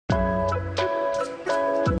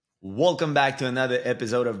Welcome back to another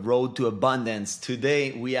episode of Road to Abundance.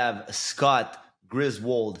 Today we have Scott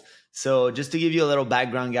Griswold. So just to give you a little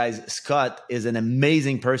background, guys, Scott is an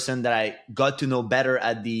amazing person that I got to know better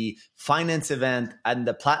at the finance event and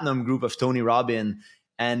the Platinum Group of Tony Robbins.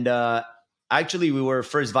 And actually, we were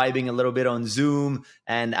first vibing a little bit on Zoom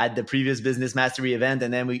and at the previous Business Mastery event.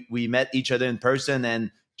 And then we met each other in person, and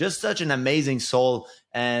just such an amazing soul.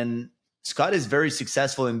 And Scott is very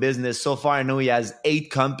successful in business. So far, I know he has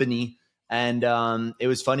 8 companies. And it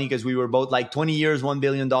was funny because we were both like 20 years, $1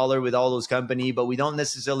 billion with all those companies, but we don't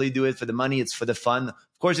necessarily do it for the money. It's for the fun.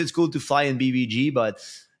 Of course, it's cool to fly in BBG, but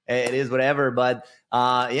it is whatever. But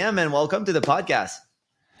yeah, man, welcome to the podcast.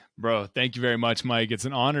 Bro, thank you very much, Mike. It's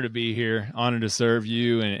an honor to be here, honor to serve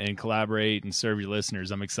you and collaborate and serve your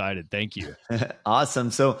listeners. I'm excited. Thank you.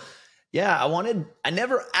 Awesome. So yeah, I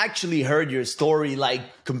never actually heard your story like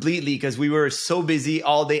completely because we were so busy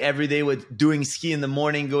all day, every day with doing ski in the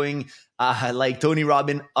morning, going like Tony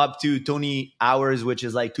Robbins up to Tony hours, which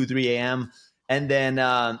is like 2, 3 a.m. And then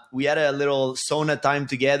we had a little sauna time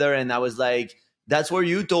together. And I was like, that's where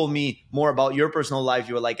you told me more about your personal life.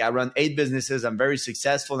 You were like, I run 8 businesses. I'm very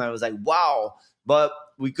successful. And I was like, wow. But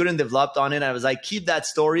we couldn't develop on it. I was like, keep that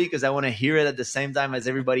story because I want to hear it at the same time as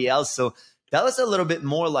everybody else. So tell us a little bit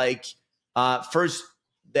more like, first,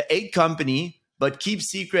 the 8 company, but keep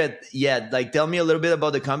secret yet. Like, tell me a little bit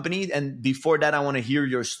about the company. And before that, I want to hear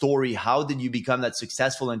your story. How did you become that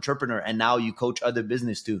successful entrepreneur? And now you coach other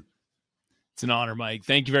business too. It's an honor, Mike.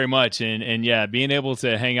 Thank you very much. And yeah, being able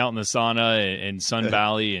to hang out in the sauna and Sun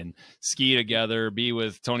Valley and ski together, be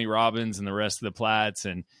with Tony Robbins and the rest of the Plats,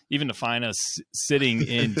 and even to find us sitting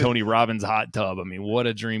in Tony Robbins' hot tub. I mean, what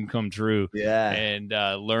a dream come true. Yeah. And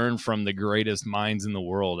learn from the greatest minds in the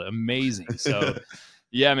world. Amazing. So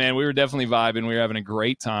yeah, man, we were definitely vibing. We were having a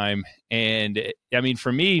great time. And I mean,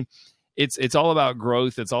 for me, it's all about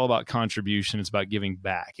growth. It's all about contribution. It's about giving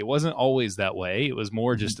back. It wasn't always that way. It was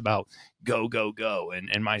more just about go, go, go.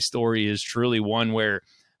 And my story is truly one where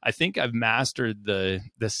I think I've mastered the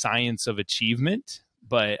science of achievement,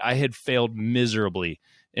 but I had failed miserably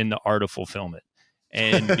in the art of fulfillment.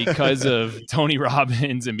 And because of Tony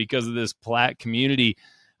Robbins and because of this Platt community,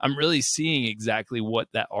 I'm really seeing exactly what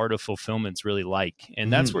that art of fulfillment's really like.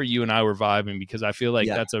 And that's where you and I were vibing, because I feel like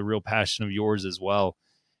that's a real passion of yours as well.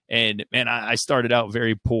 And man, I started out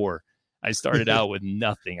very poor. I started out with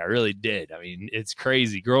nothing. I really did. I mean, it's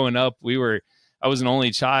crazy. Growing up, I was an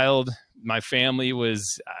only child. My family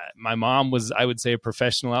was, my mom was, I would say, a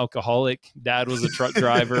professional alcoholic. Dad was a truck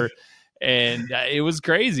driver. And it was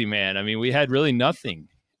crazy, man. I mean, we had really nothing.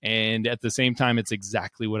 And at the same time, it's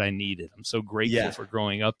exactly what I needed. I'm so grateful for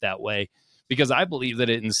growing up that way, because I believe that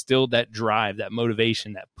it instilled that drive, that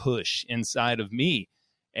motivation, that push inside of me.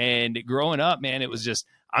 And growing up, man, it was just,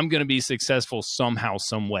 I'm going to be successful somehow,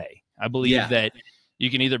 some way. I believe that you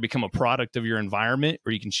can either become a product of your environment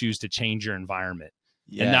or you can choose to change your environment.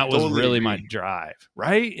 Yeah, and that was totally really my drive,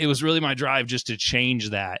 right? It was really my drive just to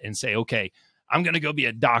change that and say, okay, I'm going to go be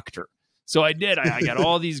a doctor. So I did. I got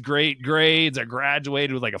all these great grades. I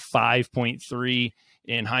graduated with like a 5.3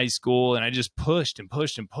 in high school, and I just pushed and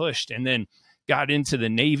pushed and pushed, and then got into the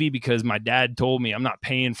Navy because my dad told me, I'm not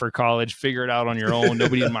paying for college. Figure it out on your own.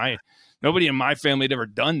 Nobody in my family had ever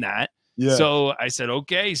done that. Yeah. So I said,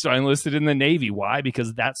 okay. So I enlisted in the Navy. Why?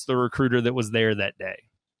 Because that's the recruiter that was there that day.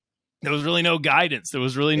 There was really no guidance. There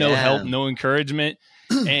was really no help, no encouragement.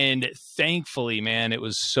 And thankfully, man, it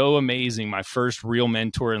was so amazing. My first real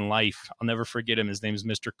mentor in life, I'll never forget him. His name is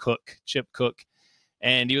Mr. Cook, Chip Cook.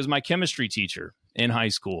 And he was my chemistry teacher in high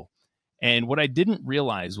school. And what I didn't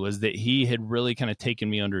realize was that he had really kind of taken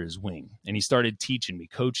me under his wing. And he started teaching me,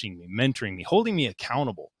 coaching me, mentoring me, holding me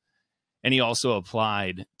accountable. And he also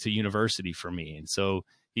applied to university for me. And so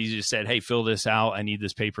he just said, hey, fill this out. I need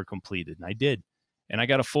this paper completed. And I did. And I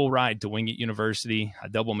got a full ride to Wingate University. I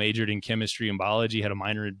double majored in chemistry and biology, had a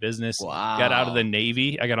minor in business. Wow. Got out of the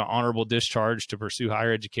Navy. I got an honorable discharge to pursue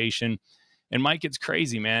higher education. And Mike, it's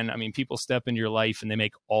crazy, man. I mean, people step into your life and they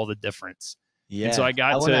make all the difference. Yeah. And so I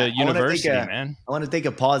got to university, man. I want to take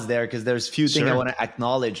a pause there because there's a few things I want to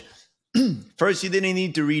acknowledge. First, you didn't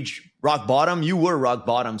need to reach rock bottom. You were rock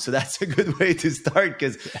bottom. So that's a good way to start,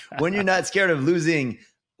 because when you're not scared of losing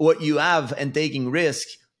what you have and taking risk,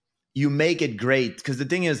 you make it great. Because the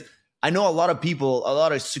thing is, I know a lot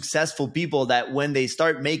of successful people that when they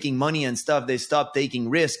start making money and stuff, they stop taking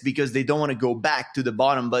risk because they don't want to go back to the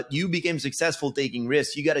bottom. But you became successful taking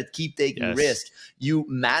risk. You got to keep taking risk. You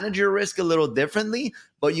manage your risk a little differently,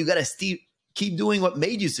 but you got to keep doing what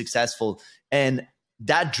made you successful. And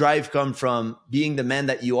that drive come from being the man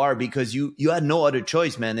that you are, because you had no other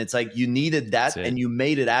choice, man. It's like you needed that and you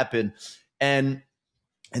made it happen. And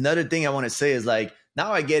another thing I want to say is like,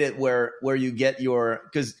 now I get it where you get your,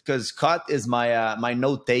 because Scott is my my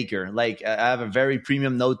note taker. Like I have a very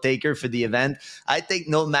premium note taker for the event. I take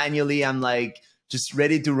note manually. I'm like just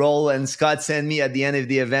ready to roll, and Scott sent me at the end of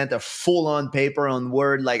the event a full on paper on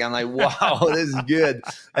Word. Like I'm like, wow, this is good.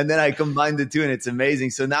 And then I combine the two, and it's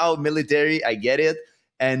amazing. So now military, I get it.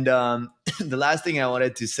 And the last thing I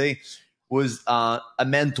wanted to say was a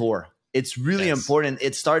mentor. It's really important.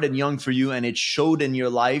 It started young for you, and it showed in your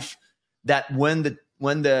life that when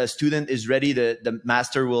the student is ready, the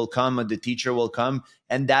master will come or the teacher will come,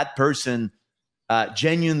 and that person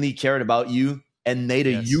genuinely cared about you and made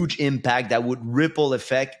a huge impact that would ripple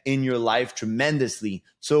effect in your life tremendously.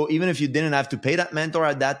 So even if you didn't have to pay that mentor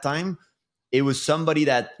at that time, it was somebody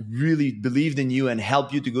that really believed in you and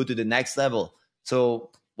helped you to go to the next level. So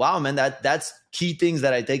wow, man, that's key things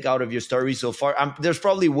that I take out of your story so far. There's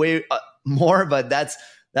probably way more, but that's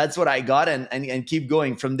what I got, and keep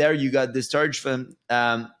going. From there, you got discharged from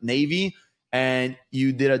Navy, and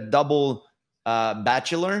you did a double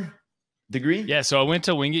bachelor degree. Yeah, so I went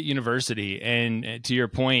to Wingate University, and to your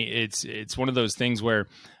point, it's one of those things where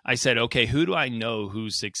I said, okay, who do I know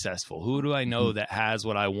who's successful? Who do I know that has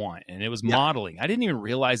what I want? And it was modeling. I didn't even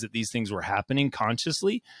realize that these things were happening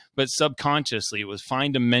consciously, but subconsciously it was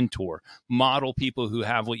find a mentor, model people who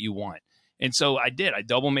have what you want. And so I did. I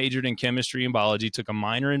double majored in chemistry and biology, took a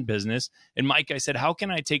minor in business. And Mike, I said, how can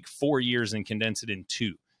I take 4 years and condense it in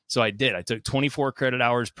 2? So I did. I took 24 credit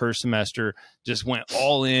hours per semester, just went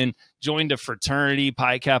all in, joined a fraternity,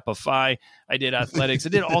 Pi Kappa Phi. I did athletics. I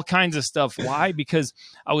did all kinds of stuff. Why? Because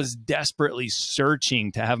I was desperately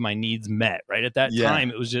searching to have my needs met. Right at that time,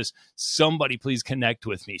 it was just somebody please connect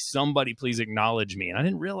with me. Somebody please acknowledge me. And I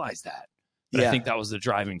didn't realize that. But I think that was the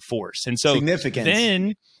driving force. And so significance.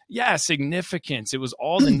 Then, significance. It was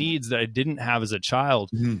all the needs that I didn't have as a child.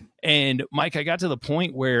 Mm-hmm. And Mike, I got to the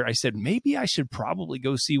point where I said, maybe I should probably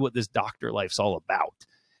go see what this doctor life's all about.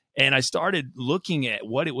 And I started looking at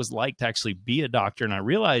what it was like to actually be a doctor. And I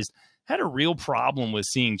realized I had a real problem with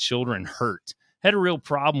seeing children hurt. I had a real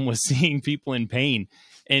problem with seeing people in pain.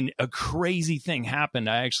 And a crazy thing happened.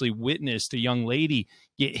 I actually witnessed a young lady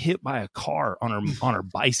get hit by a car on her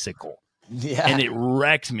bicycle. Yeah. And it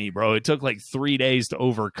wrecked me, bro. It took like 3 days to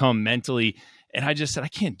overcome mentally. And I just said, I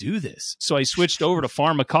can't do this. So I switched over to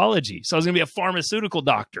pharmacology. So I was going to be a pharmaceutical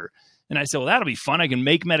doctor. And I said, well, that'll be fun. I can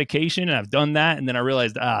make medication. And I've done that. And then I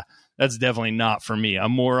realized, that's definitely not for me.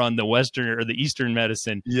 I'm more on the Western or the Eastern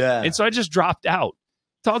medicine. Yeah. And so I just dropped out.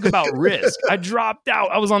 Talk about risk. I dropped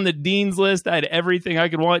out. I was on the dean's list. I had everything I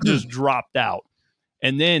could want, just dropped out.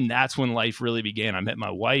 And then that's when life really began. I met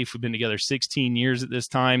my wife. We've been together 16 years at this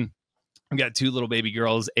time. I've got 2 little baby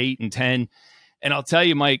girls, 8 and 10. And I'll tell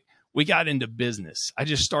you, Mike, we got into business. I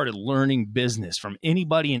just started learning business from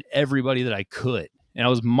anybody and everybody that I could. And I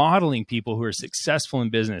was modeling people who are successful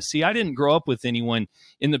in business. See, I didn't grow up with anyone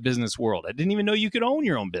in the business world. I didn't even know you could own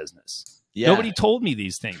your own business. Yeah. Nobody told me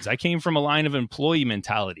these things. I came from a line of employee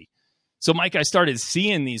mentality. So, Mike, I started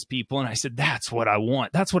seeing these people and I said, that's what I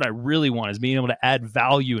want. That's what I really want, is being able to add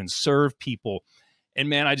value and serve people. And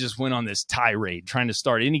man, I just went on this tirade trying to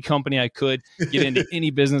start any company I could, get into any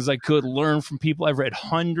business I could, learn from people. I've read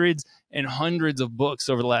hundreds and hundreds of books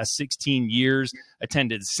over the last 16 years,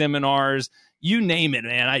 attended seminars, you name it,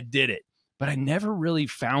 man, I did it. But I never really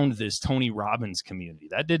found this Tony Robbins community.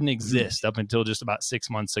 That didn't exist up until just about 6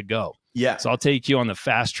 months ago. Yeah. So I'll take you on the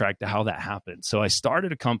fast track to how that happened. So I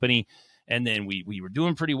started a company. And then we were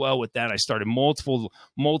doing pretty well with that. I started multiple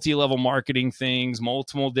multi-level marketing things,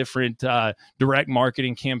 multiple different direct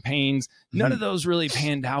marketing campaigns. None of those really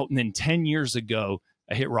panned out. And then 10 years ago,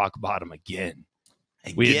 I hit rock bottom again.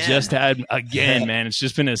 We had just had, man, it's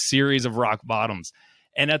just been a series of rock bottoms.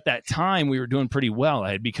 And at that time, we were doing pretty well.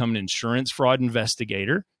 I had become an insurance fraud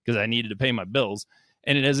investigator because I needed to pay my bills.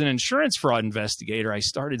 And as an insurance fraud investigator, I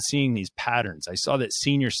started seeing these patterns. I saw that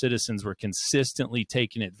senior citizens were consistently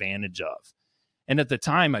taken advantage of. And at the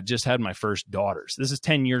time, I just had my first daughters. This is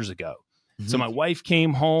 10 years ago. Mm-hmm. So my wife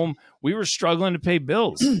came home. We were struggling to pay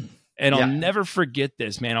bills. And I'll never forget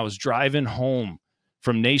this, man. I was driving home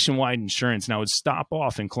from Nationwide Insurance, and I would stop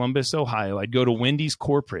off in Columbus, Ohio. I'd go to Wendy's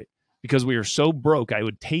corporate because we were so broke. I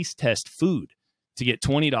would taste test food to get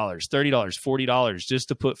 $20, $30, $40 just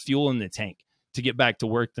to put fuel in the tank to get back to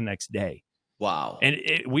work the next day. Wow. And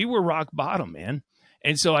we were rock bottom, man.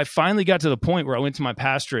 And so I finally got to the point where I went to my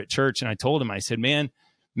pastor at church and I told him, I said, man,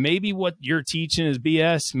 maybe what you're teaching is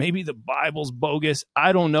BS. Maybe the Bible's bogus.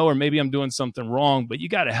 I don't know. Or maybe I'm doing something wrong, but you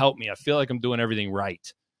got to help me. I feel like I'm doing everything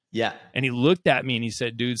right. Yeah. And he looked at me and he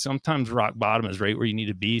said, dude, sometimes rock bottom is right where you need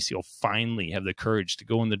to be. So you'll finally have the courage to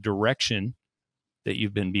go in the direction that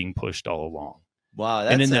you've been being pushed all along. Wow,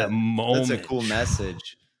 And in that's that a moment, cool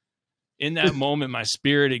message. in that moment, my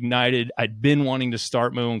spirit ignited. I'd been wanting to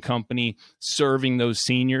start my own company, serving those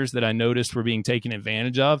seniors that I noticed were being taken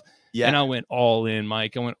advantage of. And I Yeah. went all in,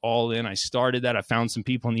 Mike. I went all in. I started that. I found some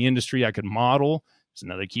people in the industry I could model. It's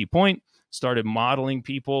another key point. Started modeling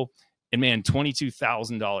people. And man,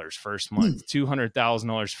 $22,000 first month,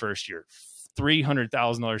 $200,000 first year,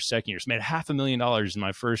 $300,000 second year. So made $500,000 in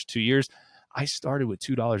my first 2 years. I started with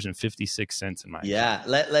 $2.56 in my account. Yeah,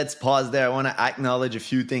 let's pause there. I want to acknowledge a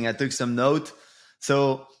few things. I took some note.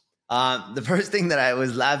 So the first thing that I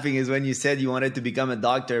was laughing is when you said you wanted to become a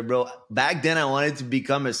doctor, bro. Back then, I wanted to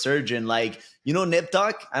become a surgeon. Like, you know, Nip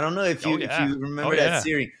Tuck? I don't know if you remember that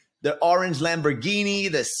series. The orange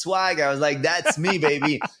Lamborghini, the swag. I was like, that's me,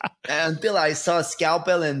 baby. Until I saw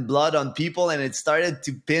scalpel and blood on people and it started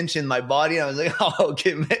to pinch in my body. I was like, oh,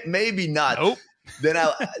 okay, maybe not. Nope. Then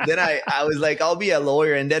I was like, I'll be a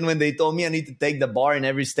lawyer. And then when they told me I need to take the bar in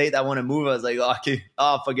every state I want to move, I was like, okay,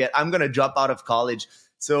 forget. I'm going to drop out of college.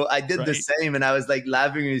 So I did the same. And I was like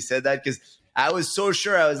laughing when you said that because I was so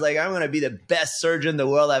sure. I was like, I'm going to be the best surgeon the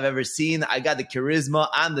world I've ever seen. I got the charisma.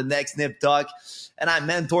 I'm the next Nip Tuck. And I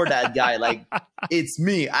mentored that guy. Like, it's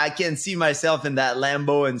me. I can see myself in that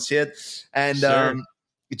Lambo and shit. And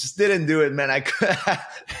it just didn't do it, man.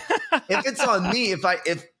 If it's on me,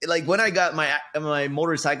 if when I got my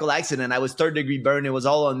motorcycle accident, I was 3rd-degree burn. It was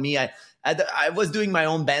all on me. I was doing my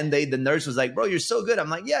own Band-Aid. The nurse was like, bro, you're so good. I'm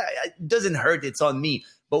like, yeah, it doesn't hurt. It's on me.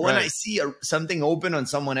 But when I see something open on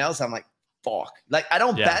someone else, I'm like, fuck. Like, I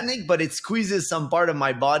don't panic, but it squeezes some part of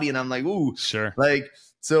my body. And I'm like, ooh. Sure. Like,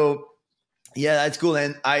 so yeah, that's cool.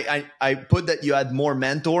 And I put that you had more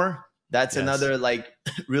mentor. That's another like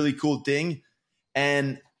really cool thing.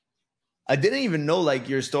 And I didn't even know like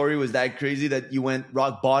your story was that crazy that you went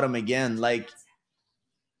rock bottom again. Like,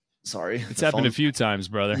 sorry. It's happened a few times,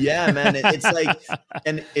 brother. Yeah, man. It's like,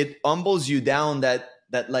 and it humbles you down that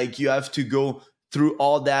like you have to go through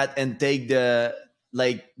all that and take the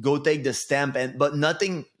stamp but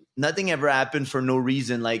nothing ever happened for no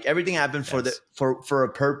reason. Like everything happened for a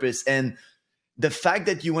purpose. And the fact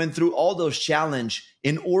that you went through all those challenge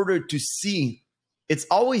in order to see, it's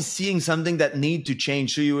always seeing something that need to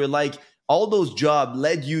change. So you were like, all those jobs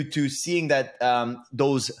led you to seeing that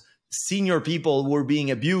those senior people were being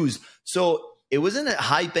abused. So it wasn't a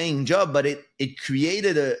high paying job, but it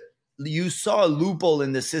created you saw a loophole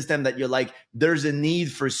in the system that you're like, there's a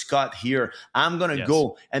need for Scott here. I'm going to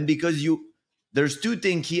go. And because there's two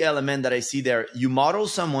key element that I see there. You model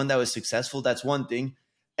someone that was successful. That's one thing.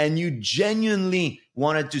 And you genuinely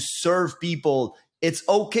wanted to serve people. It's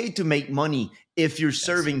okay to make money if you're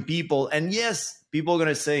serving people. And yes, people are going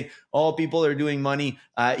to say, oh, people are doing money,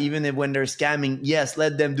 even when they're scamming. Yes,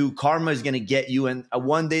 let them do. Karma is going to get you. And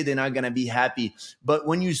one day they're not going to be happy. But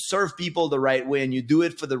when you serve people the right way and you do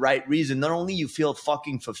it for the right reason, not only you feel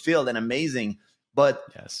fucking fulfilled and amazing, but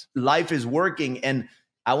life is working. And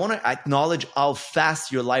I want to acknowledge how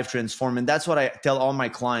fast your life transformed. And that's what I tell all my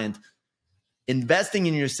clients. Investing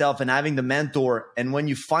in yourself and having the mentor. And when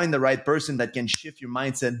you find the right person that can shift your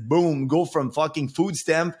mindset, boom, go from fucking food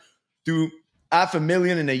stamp to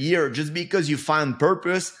 $500,000 in a year just because you found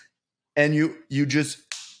purpose and you just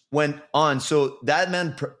went on. So that,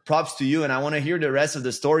 man, props to you. And I want to hear the rest of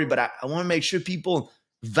the story, but I want to make sure people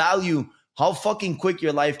value how fucking quick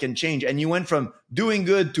your life can change. And you went from doing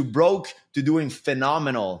good to broke to doing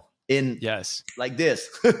phenomenal in like this.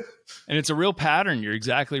 And it's a real pattern. You're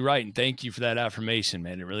exactly right. And thank you for that affirmation,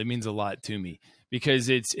 man. It really means a lot to me because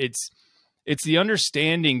it's the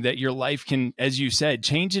understanding that your life can, as you said,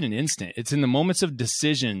 change in an instant. It's in the moments of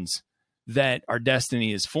decisions that our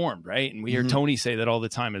destiny is formed, right? And we hear Tony say that all the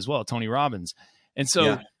time as well, Tony Robbins. And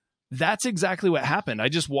so that's exactly what happened. I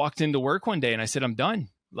just walked into work one day and I said, I'm done.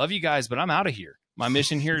 Love you guys, but I'm out of here. My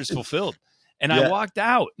mission here is fulfilled. And I walked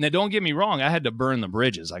out. Now, don't get me wrong. I had to burn the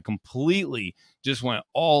bridges. I completely just went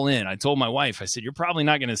all in. I told my wife, I said, you're probably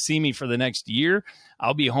not going to see me for the next year.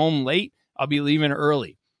 I'll be home late. I'll be leaving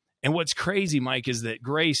early. And what's crazy, Mike, is that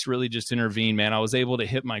grace really just intervened, man. I was able to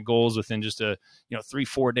hit my goals within just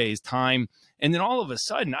 3-4 days time. And then all of a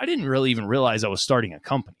sudden, I didn't really even realize I was starting a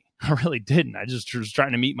company. I really didn't. I just was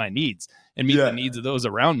trying to meet my needs and meet the needs of those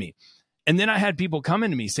around me. And then I had people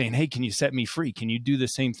coming to me saying, hey, can you set me free? Can you do the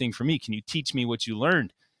same thing for me? Can you teach me what you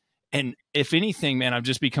learned? And if anything, man, I've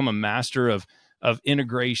just become a master of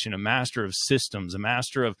integration, a master of systems, a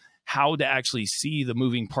master of how to actually see the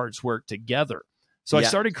moving parts work together. So I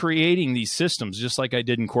started creating these systems just like I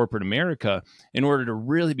did in corporate America in order to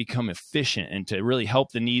really become efficient and to really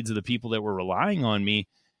help the needs of the people that were relying on me.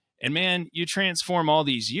 And man, you transform all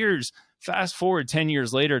these years, fast forward 10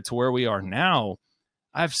 years later to where we are now.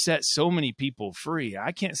 I've set so many people free.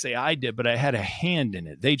 I can't say I did, but I had a hand in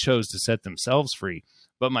it. They chose to set themselves free.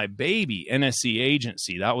 But my baby, NSC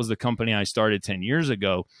Agency, that was the company I started 10 years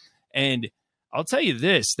ago. And I'll tell you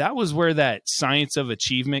this, that was where that science of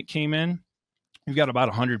achievement came in. We've got about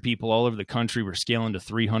 100 people all over the country. We're scaling to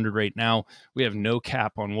 300 right now. We have no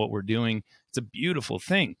cap on what we're doing. It's a beautiful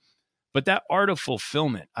thing. But that art of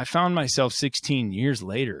fulfillment, I found myself 16 years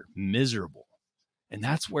later miserable. And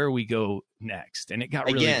that's where we go next. And it got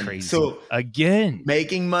really crazy. So again,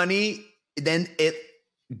 making money, then it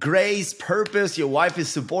grace, purpose, your wife is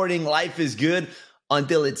supporting, life is good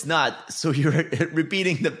until it's not. So you're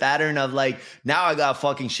repeating the pattern of like, now I got a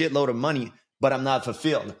fucking shitload of money, but I'm not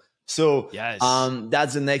fulfilled. So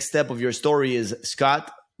that's the next step of your story is Scott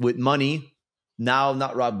with money. Now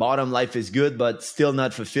not rock bottom, life is good, but still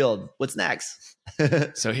not fulfilled. What's next?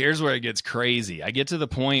 So here's where it gets crazy. I get to the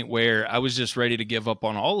point where I was just ready to give up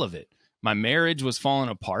on all of it. My marriage was falling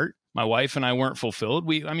apart. My wife and I weren't fulfilled.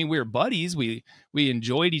 We were buddies. We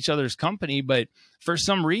enjoyed each other's company, but for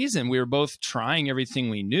some reason we were both trying everything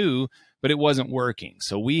we knew, but it wasn't working.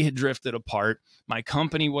 So we had drifted apart. My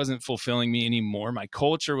company wasn't fulfilling me anymore. My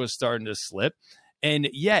culture was starting to slip. And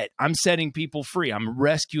yet I'm setting people free. I'm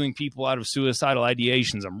rescuing people out of suicidal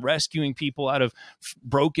ideations. I'm rescuing people out of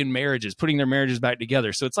broken marriages, putting their marriages back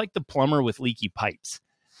together. So it's like the plumber with leaky pipes.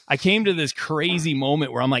 I came to this crazy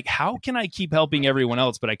moment where I'm like, how can I keep helping everyone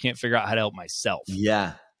else, but I can't figure out how to help myself?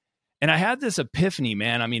 Yeah. And I had this epiphany,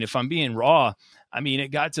 man. I mean, if I'm being raw,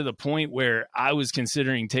 it got to the point where I was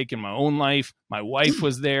considering taking my own life. My wife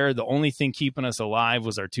was there. The only thing keeping us alive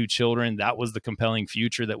was our 2 children. That was the compelling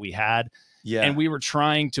future that we had. Yeah. And we were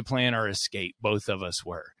trying to plan our escape. Both of us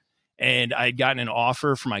were. And I'd gotten an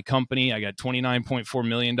offer for my company. I got $29.4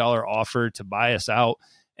 million offer to buy us out.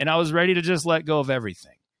 And I was ready to just let go of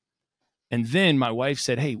everything. And then my wife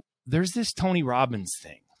said, hey, there's this Tony Robbins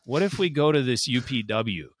thing. What if we go to this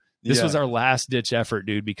UPW? This was our last ditch effort,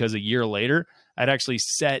 dude, because a year later, I'd actually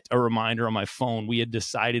set a reminder on my phone. We had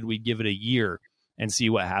decided we'd give it a year and see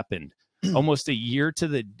what happened. Almost a year to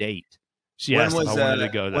the date. She asked if I wanted to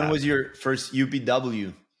go there. When was your first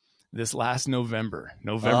UPW? This last November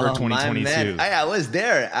 2022. I was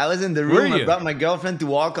there. I was in the room. I brought my girlfriend to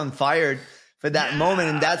walk on fire for that moment.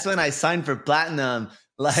 And that's when I signed for platinum.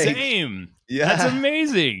 Same. Yeah. That's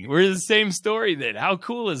amazing. We're the same story then. How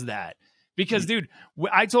cool is that? Because, dude,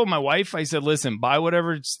 I told my wife, I said, listen, buy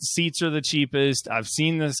whatever seats are the cheapest. I've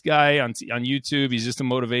seen this guy on YouTube. He's just a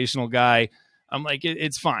motivational guy. I'm like,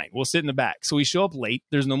 it's fine. We'll sit in the back. So we show up late.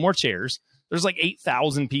 There's no more chairs. There's like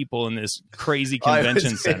 8,000 people in this crazy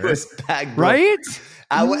convention center. It was packed, bro. Right?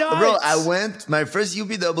 I went, my first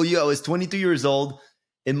UPW, I was 22 years old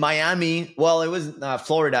in Miami. Well, it was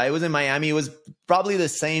Florida. It was in Miami. It was probably the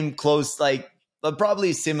same close,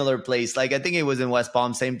 probably similar place. I think it was in West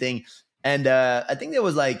Palm, same thing. And I think there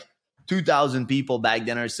was 2,000 people back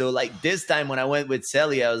then or so. This time when I went with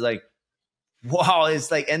Sally, I was like, wow,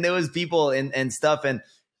 it's and there was people and stuff. And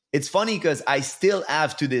it's funny because I still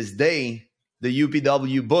have to this day the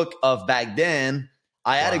UPW book of back then.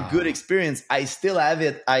 I had a good experience. I still have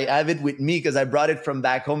it. I have it with me because I brought it from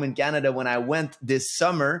back home in Canada when I went this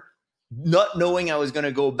summer, not knowing I was going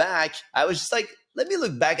to go back. I was just like, let me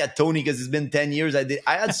look back at Tony because it's been 10 years. I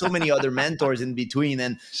had so many other mentors in between.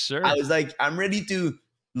 And I was like, I'm ready to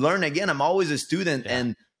learn again. I'm always a student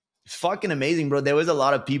and fucking amazing, bro. There was a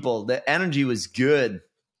lot of people. The energy was good.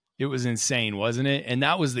 It was insane, wasn't it? And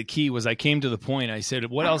that was the key. Was I came to the point. I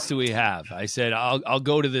said, what else do we have? I said, I'll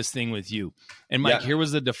go to this thing with you. And Mike, here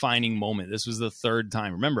was the defining moment. This was the 3rd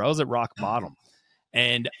time. Remember, I was at rock bottom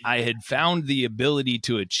and I had found the ability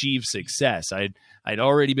to achieve success. I'd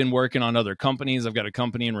already been working on other companies. I've got a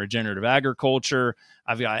company in regenerative agriculture.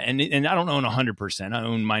 I've got, and I don't own 100%. I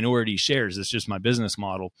own minority shares. It's just my business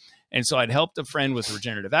model. And so I'd helped a friend with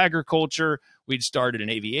regenerative agriculture. We'd started an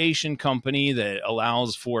aviation company that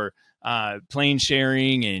allows for plane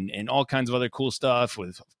sharing and all kinds of other cool stuff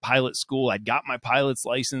with pilot school. I got my pilot's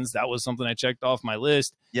license. That was something I checked off my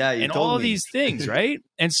list. Yeah, you and told all me. These things, right?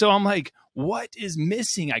 And so I'm like, what is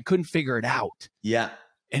missing? I couldn't figure it out. Yeah.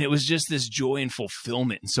 And it was just this joy and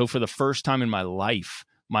fulfillment. And so for the first time in my life,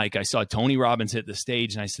 Mike, I saw Tony Robbins hit the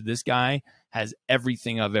stage and I said, this guy has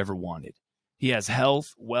everything I've ever wanted. He has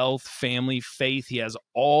health, wealth, family, faith. He has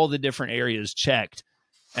all the different areas checked.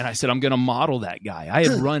 And I said, I'm going to model that guy. I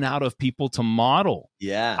had run out of people to model.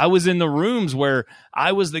 Yeah. I was in the rooms where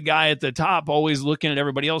I was the guy at the top, always looking at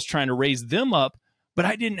everybody else, trying to raise them up. But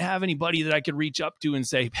I didn't have anybody that I could reach up to and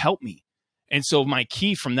say, help me. And so my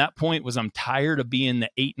key from that point was I'm tired of being the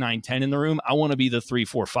 8, 9, 10 in the room. I want to be the 3,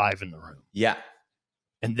 4, 5 in the room. Yeah.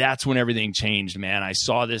 And that's when everything changed, man. I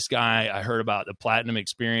saw this guy. I heard about the platinum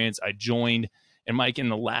experience. I joined. And Mike, in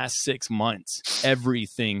the last 6 months,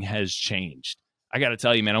 everything has changed. I got to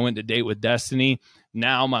tell you, man, I went to Date with Destiny.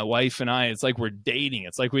 Now my wife and I, it's like we're dating.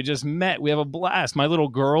 It's like we just met. We have a blast. My little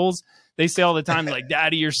girls, they say all the time, like,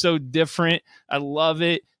 Daddy, you're so different. I love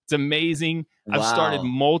it. It's amazing. Wow. I've started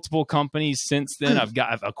multiple companies since then.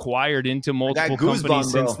 I've acquired into multiple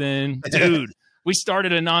companies since then. Dude, we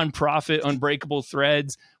started a nonprofit, Unbreakable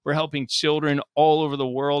Threads. We're helping children all over the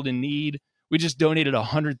world in need. We just donated a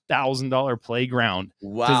 $100,000 playground to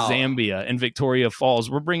Zambia and Victoria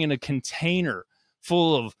Falls. We're bringing a container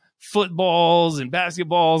full of footballs and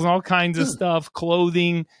basketballs and all kinds of stuff,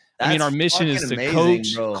 clothing. Our mission is to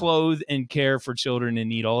coach, clothe, and care for children in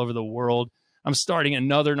need all over the world. I'm starting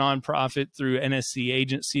another nonprofit through NSC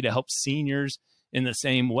Agency to help seniors in the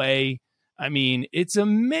same way. It's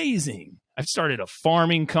amazing. I've started a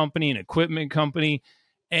farming company, an equipment company,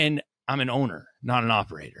 and I'm an owner, not an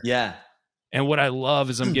operator. Yeah. And what I love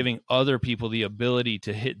is I'm giving other people the ability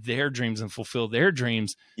to hit their dreams and fulfill their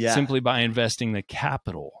dreams simply by investing the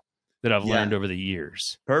capital that I've learned over the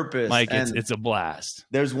years. Purpose. Mike, it's a blast.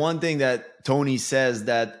 There's one thing that Tony says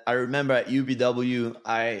that I remember at UPW,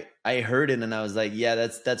 I heard it and I was like, yeah,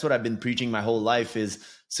 that's what I've been preaching my whole life is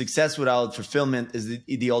success without fulfillment is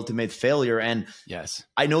the ultimate failure. And yes,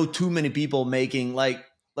 I know too many people making, like,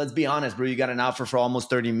 let's be honest, bro, you got an offer for almost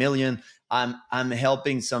 30 million. I'm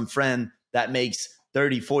helping some friend that makes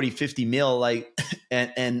 30, 40, 50 mil, like,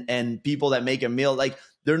 and people that make a mil, like,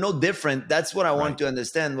 they're no different. That's what I want to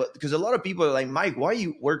understand. Because a lot of people are like, Mike, why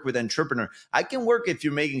you work with entrepreneur? I can work if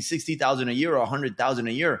you're making 60,000 a year or 100,000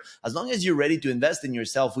 a year. As long as you're ready to invest in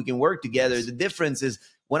yourself, we can work together. Yes. The difference is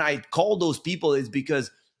when I call those people is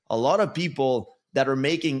because a lot of people that are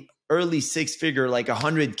making early six figure, like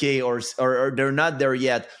 100K or they're not there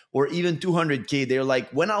yet, or even 200K, they're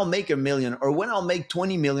like, when I'll make $1 million or when I'll make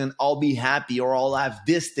 20 million, I'll be happy, or I'll have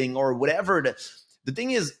this thing or whatever. The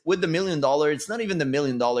thing is with the $1 million, it's not even the $1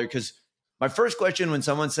 million, because my first question when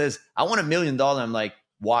someone says, I want $1 million, I'm like,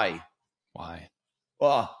 why?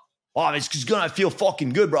 Well, it's just gonna feel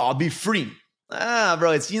fucking good, bro. I'll be free.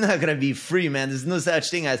 Bro, you're not gonna be free, man. There's no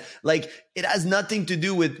such thing as, like, it has nothing to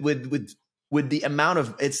do with the amount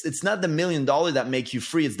of, it's not the $1 million that makes you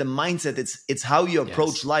free. It's the mindset. It's how you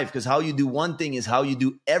approach life, because how you do one thing is how you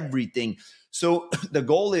do everything. So the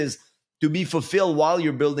goal is to be fulfilled while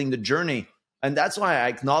you're building the journey. And that's why I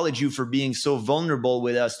acknowledge you for being so vulnerable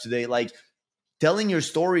with us today. Like, telling your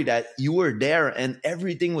story that you were there and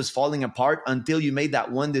everything was falling apart until you made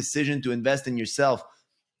that one decision to invest in yourself.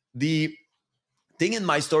 The thing in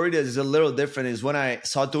my story that is a little different is when I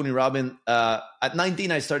saw Tony Robbins, at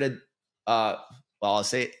 19, I started, I'll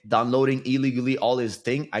say, downloading illegally all his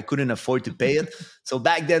thing. I couldn't afford to pay it. So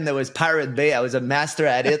back then there was Pirate Bay. I was a master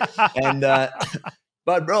at it. And,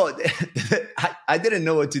 but bro, I didn't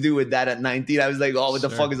know what to do with that at 19. I was like, oh, what the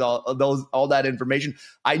fuck is all that information?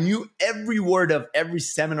 I knew every word of every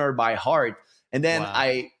seminar by heart. And then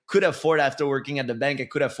I could afford, after working at the bank, I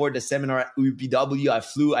could afford the seminar at UPW. I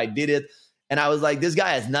flew, I did it. And I was like, this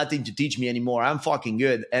guy has nothing to teach me anymore. I'm fucking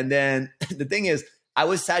good. And then the thing is, I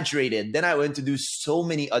was saturated. Then I went to do so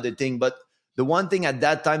many other things. But the one thing at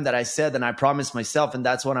that time that I said, and I promised myself, and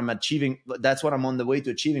that's what I'm achieving, that's what I'm on the way to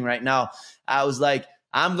achieving right now. I was like,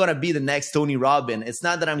 I'm going to be the next Tony Robbins. It's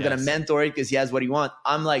not that I'm going to mentor it because he has what he wants.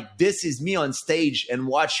 I'm like, this is me on stage and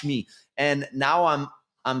watch me. And now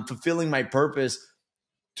I'm fulfilling my purpose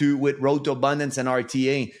with Road to Abundance and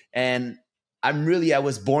RTA. And I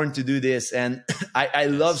was born to do this. And I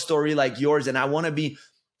love story like yours. And I want to be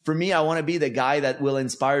the guy that will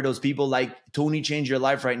inspire those people. Like, Tony changed your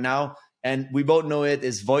life right now. And we both know it.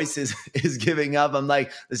 His voice is giving up. I'm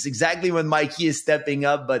like, that's exactly when Mikey is stepping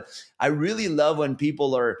up. But I really love when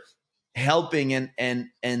people are helping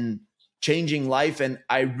and changing life. And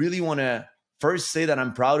I really want to first say that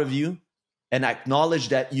I'm proud of you and acknowledge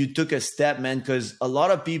that you took a step, man, because a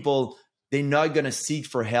lot of people, they're not going to seek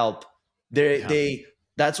for help.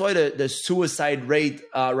 That's why the suicide rate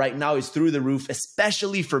right now is through the roof,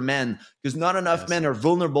 especially for men, because not enough men are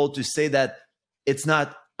vulnerable to say that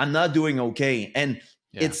I'm not doing okay. And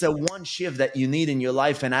it's a one shift that you need in your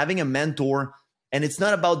life. And having a mentor, and it's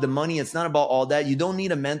not about the money. It's not about all that. You don't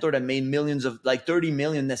need a mentor that made millions of, like 30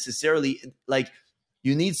 million necessarily. Like,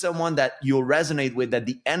 you need someone that you'll resonate with, that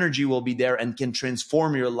the energy will be there and can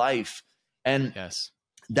transform your life. And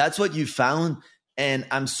that's what you found. And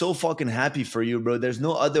I'm so fucking happy for you, bro. There's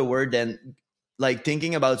no other word than, like,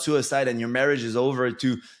 thinking about suicide and your marriage is over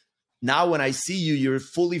to now when I see you, you're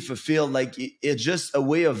fully fulfilled. Like, it's just a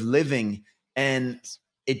way of living, and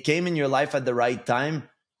it came in your life at the right time.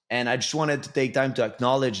 And I just wanted to take time to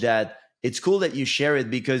acknowledge that it's cool that you share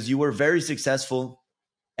it, because you were very successful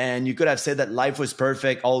and you could have said that life was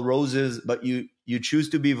perfect, all roses, but you choose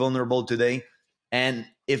to be vulnerable today. And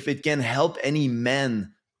if it can help any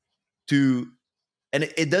man to, and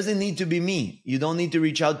it doesn't need to be me. You don't need to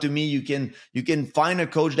reach out to me. You can find a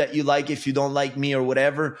coach that you like if you don't like me or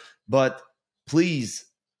whatever. But please,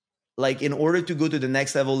 like, in order to go to the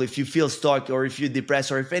next level, if you feel stuck or if you're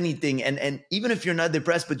depressed or if anything, and even if you're not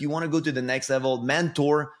depressed, but you want to go to the next level,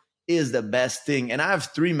 mentor is the best thing. And I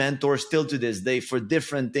have 3 mentors still to this day for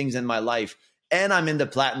different things in my life. And I'm in the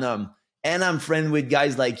platinum, and I'm friend with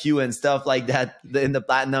guys like you and stuff like that in the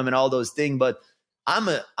platinum and all those things. But I'm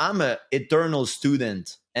a eternal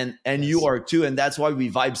student, and yes, you are too. And that's why we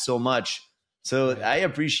vibe so much. So I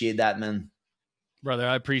appreciate that, man. Brother,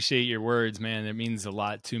 I appreciate your words, man. It means a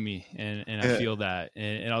lot to me, and I feel that.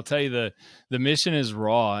 And I'll tell you, the mission is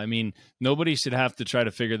raw. I mean, nobody should have to try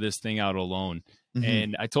to figure this thing out alone. Mm-hmm.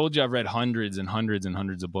 And I told you I've read hundreds and hundreds and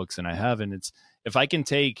hundreds of books, and I haven't. It's, if I can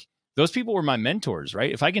take, those people were my mentors,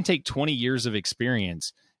 right? If I can take 20 years of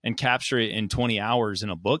experience and capture it in 20 hours in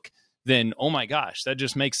a book, then, oh my gosh, that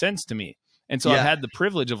just makes sense to me. And so I've had the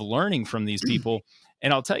privilege of learning from these people.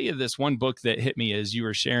 And I'll tell you, this one book that hit me as you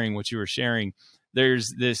were sharing what you were sharing.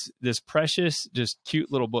 There's this precious, just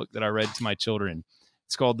cute little book that I read to my children.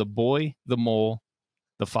 It's called The Boy, the Mole,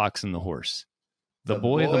 the Fox, and the Horse. The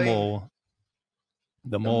boy,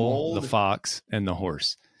 the mole, the fox, and the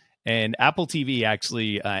horse. And Apple TV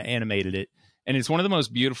actually animated it. And it's one of the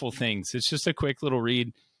most beautiful things. It's just a quick little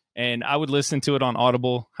read. And I would listen to it on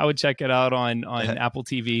Audible. I would check it out on Apple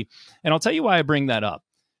TV. And I'll tell you why I bring that up.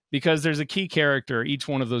 Because there's a key character. Each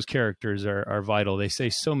one of those characters are vital. They say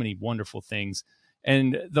so many wonderful things.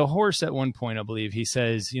 And the horse, at one point, I believe, he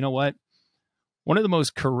says, you know what? One of the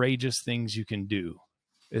most courageous things you can do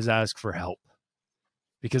is ask for help,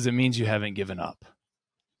 because it means you haven't given up.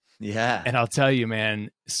 Yeah. And I'll tell you,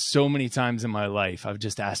 man, so many times in my life, I've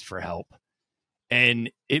just asked for help,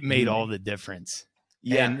 and it made all the difference.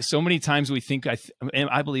 Yeah. And so many times we think, and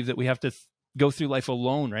I believe that we have to go through life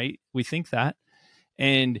alone, right? We think that.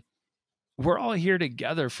 And we're all here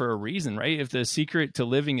together for a reason, right? If the secret to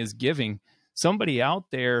living is giving, somebody out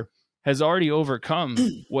there has already overcome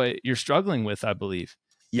what you're struggling with, I believe.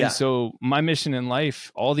 Yeah. And so my mission in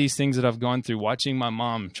life, all these things that I've gone through, watching my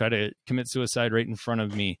mom try to commit suicide right in front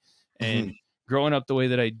of me, and growing up the way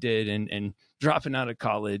that I did, and dropping out of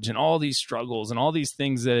college, and all these struggles and all these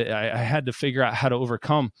things that I had to figure out how to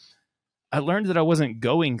overcome. I learned that I wasn't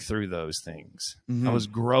going through those things. I was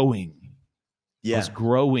growing. I was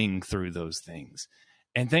growing through those things.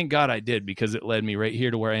 And thank God I did, because it led me right here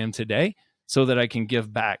to where I am today, so that I can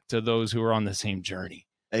give back to those who are on the same journey.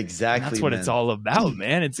 Exactly. And that's what it's all about,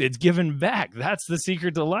 man. It's giving back. That's the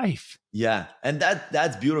secret to life. Yeah. And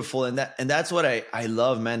that's beautiful. And that's what I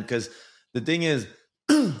love, man. Because the thing is,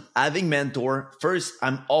 having mentor, first,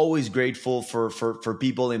 I'm always grateful for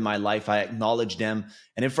people in my life. I acknowledge them.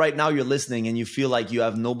 And if right now you're listening and you feel like you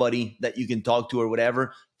have nobody that you can talk to or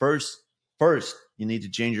whatever, first, you need to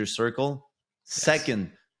change your circle. Yes.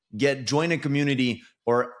 Second, join a community,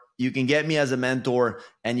 or you can get me as a mentor,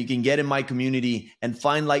 and you can get in my community and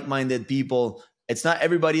find like-minded people. It's not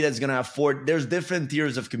everybody that's going to afford. There's different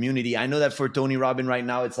tiers of community. I know that for Tony Robbins right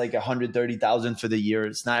now, it's like $130,000 for the year.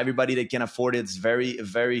 It's not everybody that can afford it. It's very,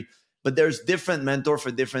 very, but there's different mentor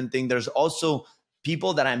for different things. There's also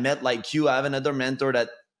people that I met like you. I have another mentor that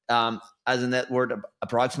has a net worth of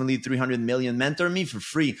approximately 300 million. Mentor me for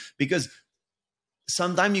free, because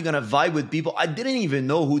sometimes you're going to vibe with people. I didn't even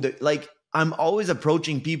know who I'm always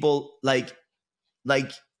approaching people like,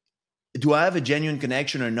 do I have a genuine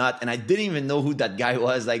connection or not? And I didn't even know who that guy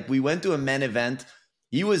was. Like, we went to a men event.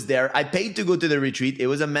 He was there. I paid to go to the retreat. It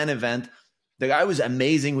was a men event. The guy was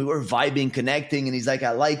amazing. We were vibing, connecting. And he's like,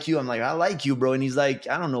 I like you. I'm like, I like you, bro. And he's like,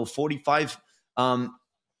 I don't know, 45. And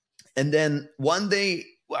then one day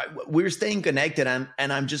we're staying connected.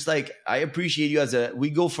 And I'm just like, I appreciate you we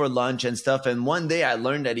go for lunch and stuff. And one day I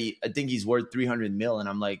learned that I think he's worth 300 mil. And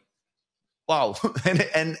I'm like, wow.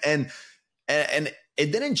 and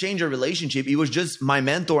it didn't change our relationship. He was just my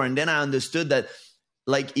mentor. And then I understood that,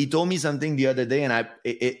 like, he told me something the other day, and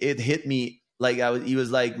it hit me. Like, he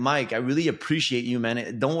was like, Mike, I really appreciate you,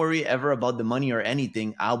 man. Don't worry ever about the money or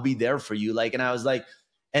anything. I'll be there for you. Like, and I was like,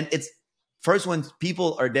 and it's first when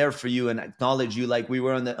people are there for you and acknowledge you, like we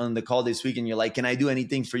were on the call this week, and you're like, can I do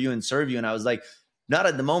anything for you and serve you? And I was like, not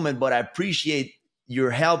at the moment, but I appreciate your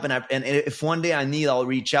help. And if one day I need, I'll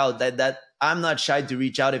reach out. That I'm not shy to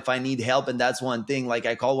reach out if I need help. And that's one thing. Like,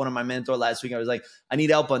 I called one of my mentors last week. I was like, I need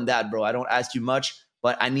help on that, bro. I don't ask you much,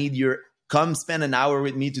 but I need come spend an hour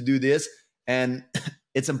with me to do this. And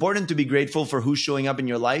it's important to be grateful for who's showing up in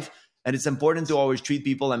your life. And it's important to always treat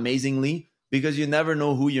people amazingly, because you never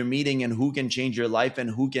know who you're meeting and who can change your life and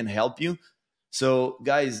who can help you. So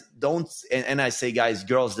guys, and I say guys,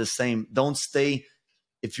 girls, the same. Don't stay,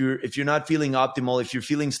 if you're not feeling optimal, if you're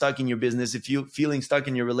feeling stuck in your business, if you're feeling stuck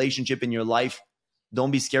in your relationship, in your life,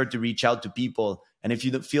 don't be scared to reach out to people. And if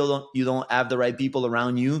you feel you don't have the right people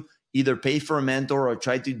around you, either pay for a mentor or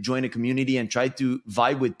try to join a community and try to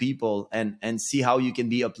vibe with people and see how you can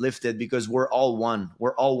be uplifted, because we're all one.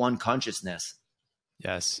 We're all one consciousness.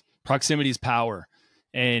 Yes. Proximity is power.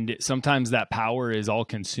 And sometimes that power is all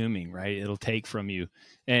consuming, right? It'll take from you.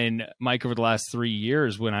 And Mike, over the last 3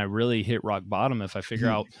 years, when I really hit rock bottom, if I figure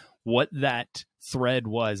out what that thread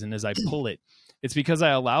was, and as I pull it, it's because I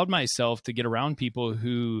allowed myself to get around people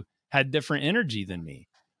who had different energy than me.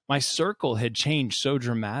 My circle had changed so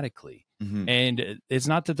dramatically. And it's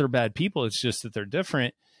not that they're bad people. It's just that they're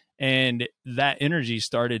different. And that energy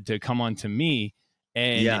started to come onto me.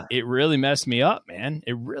 And it really messed me up, man.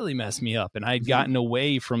 It really messed me up. And I'd gotten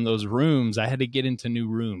away from those rooms. I had to get into new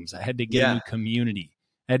rooms. I had to get a new community.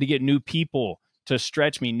 I had to get new people to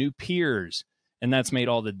stretch me, new peers. And that's made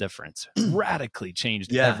all the difference. Radically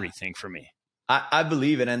changed everything for me. I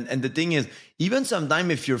believe it. And the thing is, even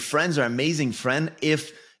sometimes if your friends are amazing friend,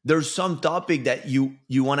 if there's some topic that you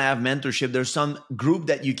want to have mentorship, there's some group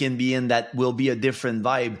that you can be in that will be a different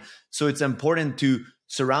vibe. So it's important to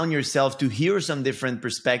surround yourself to hear some different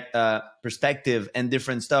perspective and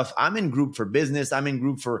different stuff. I'm in group for business. I'm in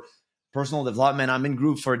group for personal development. I'm in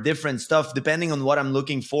group for different stuff, depending on what I'm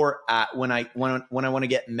looking for when I want to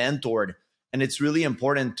get mentored. And it's really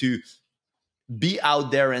important to be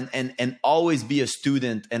out there and always be a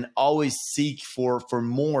student and always seek for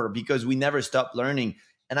more, because we never stop learning.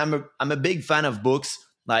 And I'm a big fan of books.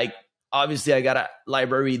 Like, obviously, I got a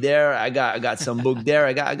library there. I got some book there.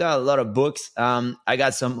 I got a lot of books. I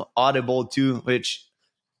got some Audible too, which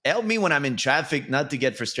help me when I'm in traffic not to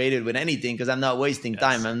get frustrated with anything, because I'm not wasting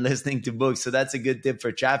time. I'm listening to books. So that's a good tip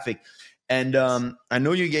for traffic. And I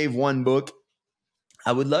know you gave one book.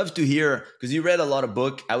 I would love to hear, because you read a lot of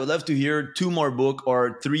book. I would love to hear 2 more book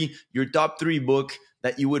or 3, your top 3 book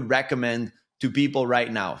that you would recommend to people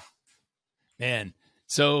right now. Man.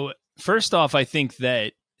 So first off, I think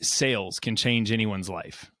that sales can change anyone's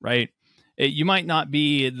life, right? You might not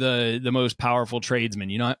be the most powerful tradesman.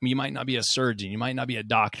 You might not be a surgeon. You might not be a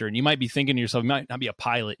doctor. And you might be thinking to yourself, you might not be a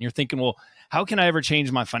pilot. And you're thinking, well, how can I ever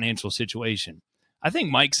change my financial situation? I think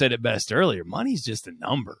Mike said it best earlier. Money's just a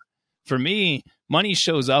number. For me, money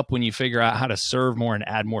shows up when you figure out how to serve more and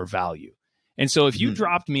add more value. And so if you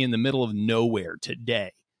dropped me in the middle of nowhere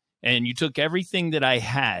today and you took everything that I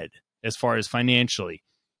had as far as financially,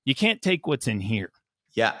 you can't take what's in here.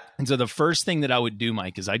 Yeah. And so the first thing that I would do,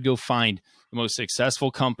 Mike, is I'd go find the most successful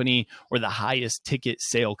company or the highest ticket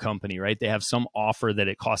sale company, right? They have some offer that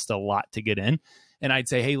it costs a lot to get in. And I'd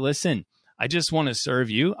say, hey, listen, I just want to serve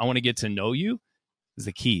you. I want to get to know you. Is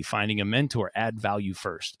the key. Finding a mentor, add value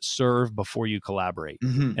first, serve before you collaborate.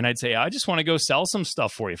 And I'd say, I just want to go sell some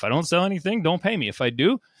stuff for you. If I don't sell anything, don't pay me. If I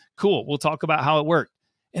do, cool. We'll talk about how it worked.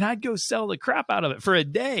 And I'd go sell the crap out of it for a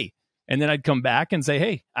day. And then I'd come back and say,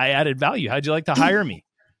 hey, I added value. How'd you like to hire me?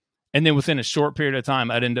 And then within a short period of time,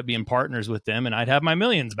 I'd end up being partners with them and I'd have my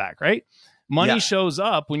millions back, right? Money shows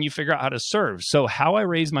up when you figure out how to serve. So how I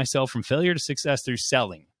raised myself from failure to success through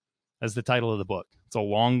selling, that's the title of the book. It's a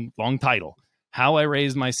long, long title. How I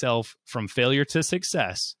Raised Myself from Failure to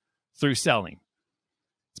Success Through Selling.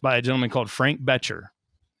 It's by a gentleman called Frank Betcher.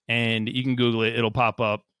 And you can Google it. It'll pop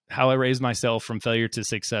up. How I Raised Myself from Failure to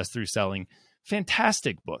Success Through Selling.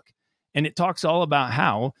 Fantastic book. And it talks all about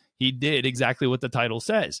how he did exactly what the title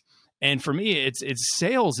says. And for me, it's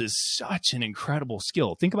sales is such an incredible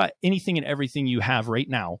skill. Think about anything and everything you have right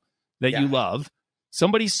now that you love.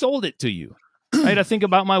 Somebody sold it to you. Right? I think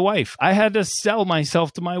about my wife. I had to sell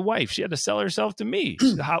myself to my wife. She had to sell herself to me.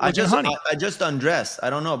 I just undressed. I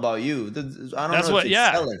don't know about you. I don't That's know what, if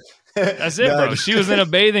yeah. selling. That's it, bro. She was in a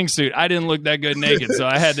bathing suit. I didn't look that good naked, so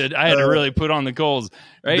I had to really put on the coals,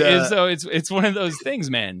 right? And so it's one of those things,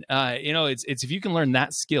 man. It's if you can learn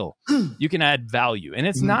that skill, you can add value, and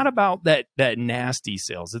it's not about that nasty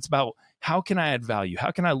sales. It's about how can I add value?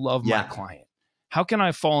 How can I love my client? How can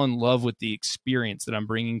I fall in love with the experience that I'm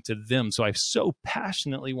bringing to them? So I so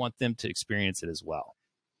passionately want them to experience it as well.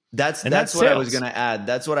 That's what sales. I was going to add.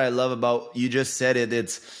 That's what I love about, you just said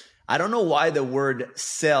it. I don't know why the word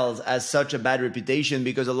sales has such a bad reputation,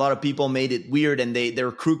 because a lot of people made it weird and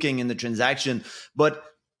they're crooking in the transaction. But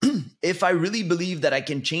if I really believe that I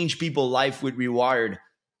can change people's life with Rewired,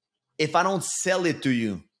 if I don't sell it to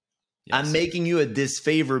you, I'm making you a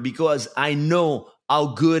disfavor, because I know how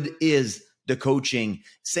good is the coaching.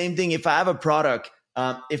 Same thing. If I have a product,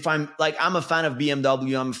 if I'm a fan of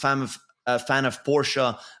BMW, I'm a fan of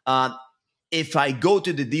Porsche. If I go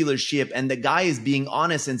to the dealership and the guy is being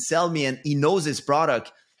honest and sell me and he knows his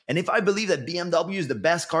product, and if I believe that BMW is the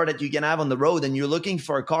best car that you can have on the road and you're looking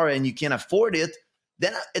for a car and you can't afford it,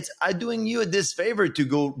 then I'm doing you a disfavor to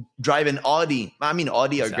go drive an Audi. I mean,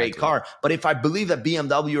 Audi are a great car, but if I believe that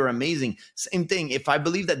BMW are amazing, same thing. If I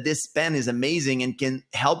believe that this pen is amazing and can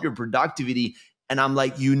help your productivity, and I'm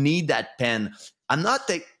like, you need that pen. I'm not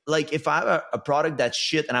like if I have a product that's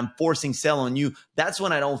shit and I'm forcing sell on you, that's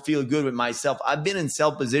when I don't feel good with myself. I've been in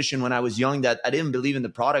sell position when I was young that I didn't believe in the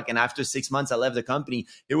product. And after 6 months, I left the company.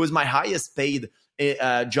 It was my highest paid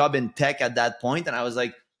job in tech at that point. And I was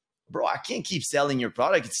like, bro, I can't keep selling your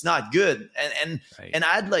product. It's not good. And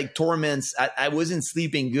I had like torments. I wasn't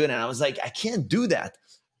sleeping good. And I was like, I can't do that.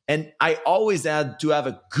 And I always had to have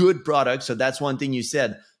a good product. So that's one thing you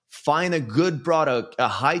said. Find a good product, a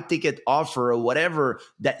high ticket offer or whatever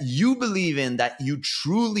that you believe in, that you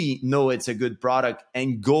truly know it's a good product,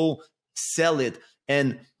 and go sell it.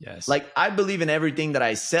 And like, I believe in everything that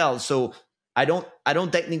I sell. So I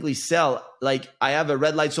don't technically sell. Like, I have a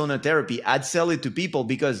red light sonotherapy. I'd sell it to people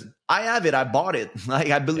because I have it. I bought it. Like,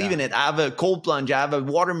 I believe in it. I have a cold plunge. I have a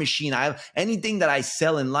water machine. I have anything that I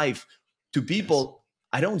sell in life to people.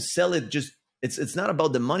 I don't sell it just, it's not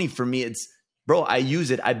about the money for me. It's, bro, I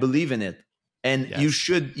use it. I believe in it. And you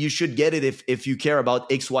should get it if you care about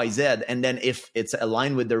XYZ. And then if it's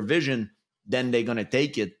aligned with their vision, then they're going to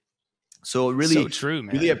take it. So really, so true,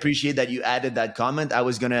 man. Really appreciate that you added that comment. I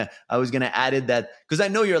was gonna add it, that because I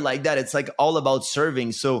know you're like that. It's like all about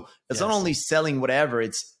serving. So it's not only selling whatever.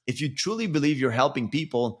 It's if you truly believe you're helping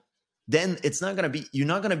people, then you're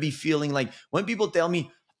not gonna be feeling like, when people tell me,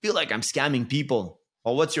 I feel like I'm scamming people.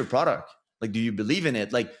 Well, what's your product? Like, do you believe in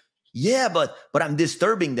it? Like, yeah, but I'm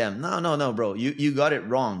disturbing them. No, bro. You got it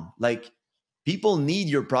wrong. Like, people need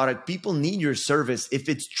your product. People need your service. If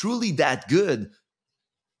it's truly that good,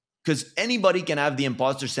 because anybody can have the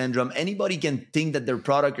imposter syndrome. Anybody can think that their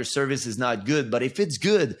product or service is not good. But if it's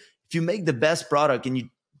good, if you make the best product and you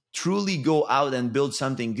truly go out and build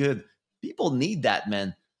something good, people need that,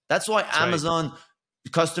 man. That's why Amazon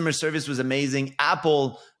customer service was amazing.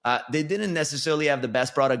 Apple, they didn't necessarily have the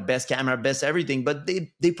best product, best camera, best everything, but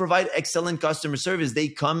they provide excellent customer service. They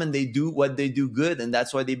come and they do what they do good, and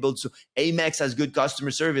that's why they build. So Amex has good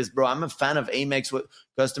customer service, bro. I'm a fan of Amex with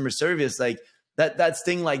customer service. Like that's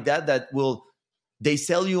thing like that they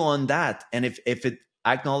sell you on that, and if it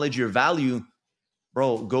acknowledge your value,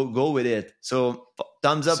 bro, go with it. So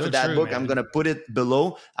thumbs up for that book, man. I'm gonna put it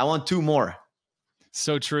below. I want 2 more.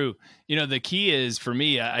 So true. You know, the key is, for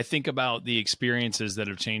me, I think about the experiences that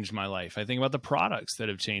have changed my life. I think about the products that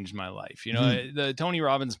have changed my life. You know, the Tony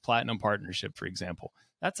Robbins Platinum Partnership, for example,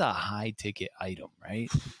 that's a high ticket item, right?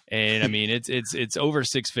 And I mean, it's over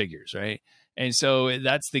 6 figures, right? And so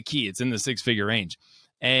that's the key. It's in the 6-figure range.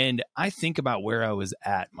 And I think about where I was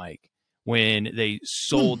at, Mike, when they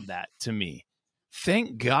sold that to me.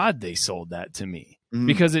 Thank God they sold that to me.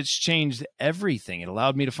 Because it's changed everything. It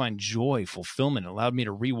allowed me to find joy, fulfillment. It allowed me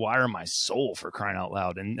to rewire my soul, for crying out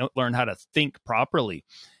loud, and learn how to think properly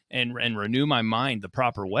and renew my mind the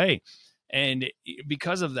proper way. And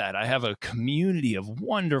because of that, I have a community of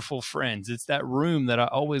wonderful friends. It's that room that I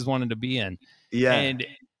always wanted to be in. Yeah. And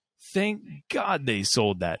thank God they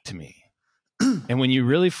sold that to me. And when you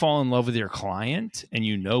really fall in love with your client and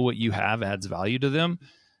you know what you have adds value to them,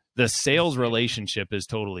 the sales relationship is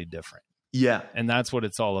totally different. Yeah. And that's what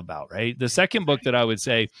it's all about, right? The second book that I would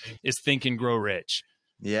say is Think and Grow Rich.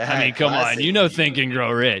 Yeah. I mean, come on, you know, Think and Grow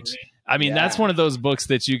Rich. I mean, that's one of those books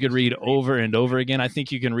that you could read over and over again. I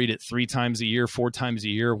think you can read it 3 times a year, 4 times a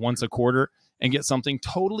year, once a quarter, and get something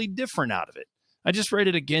totally different out of it. I just read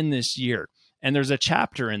it again this year, and there's a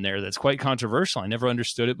chapter in there that's quite controversial. I never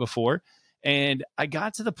understood it before. And I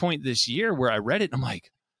got to the point this year where I read it and I'm like,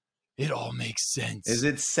 it all makes sense. Is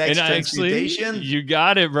it sex transmutation? Actually, you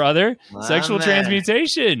got it, brother. Sexual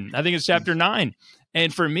transmutation. I think it's chapter 9.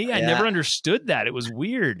 And for me, I never understood that. It was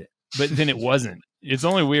weird, but then it wasn't. It's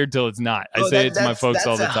only weird till it's not. I say it to my folks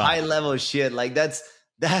all the time. That's high level shit. Like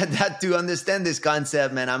that to understand this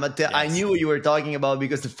concept, man. I knew what you were talking about,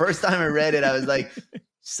 because the first time I read it, I was like,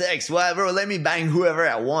 sex, what, bro? Let me bang whoever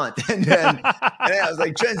I want. And then I was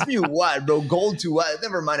like, transmute what, bro? Gold to what?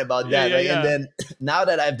 Never mind about that. And then now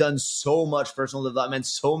that I've done so much personal development,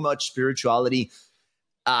 so much spirituality,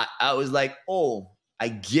 I was like, oh, I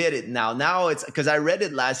get it now. Now it's because I read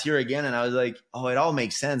it last year again, and I was like, oh, it all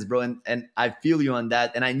makes sense, bro. And I feel you on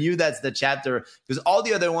that. And I knew that's the chapter, because all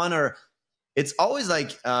the other one it's always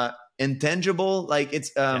like intangible. Like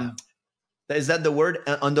it's Is that the word?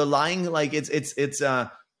 Underlying, like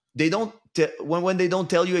they don't when they don't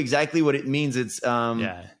tell you exactly what it means, it's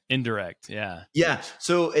indirect. Yeah.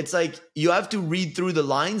 So it's like you have to read through the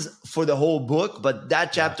lines for the whole book, but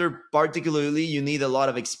that chapter particularly, you need a lot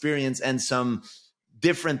of experience and some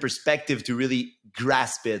different perspective to really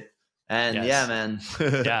grasp it. And yeah,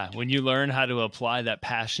 man. When you learn how to apply that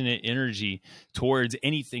passionate energy towards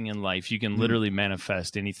anything in life, you can literally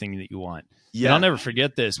manifest anything that you want. Yeah. And I'll never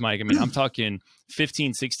forget this, Mike. I mean, I'm talking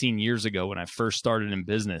 15, 16 years ago when I first started in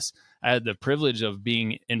business. I had the privilege of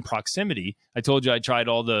being in proximity. I told you I tried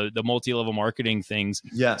all the multi-level marketing things.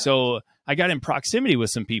 Yeah. So I got in proximity with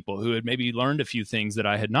some people who had maybe learned a few things that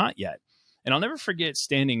I had not yet. And I'll never forget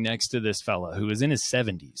standing next to this fella who was in his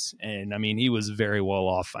 70s. And I mean, he was very well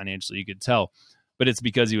off financially, you could tell, but it's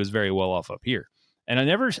because he was very well off up here. And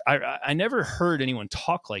I never heard anyone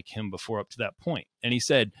talk like him before up to that point. And he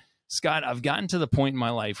said, Scott, I've gotten to the point in my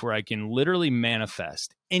life where I can literally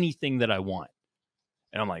manifest anything that I want.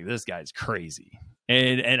 And I'm like, this guy's crazy.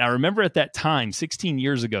 And I remember at that time, 16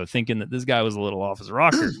 years ago, thinking that this guy was a little off his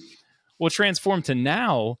rocker. Well, transformed to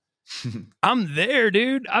now, I'm there,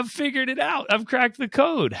 dude. I've figured it out. I've cracked the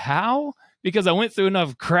code. How? Because I went through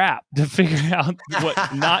enough crap to figure out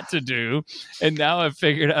what not to do. And now I've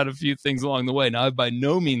figured out a few things along the way. Now I've by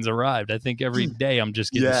no means arrived. I think every day I'm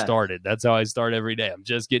just getting started. That's how I start every day. I'm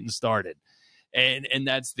just getting started. And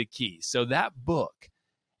that's the key. So that book,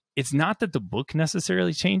 it's not that the book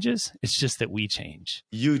necessarily changes. It's just that we change.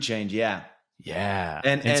 You change. Yeah. Yeah.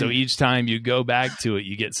 And so each time you go back to it,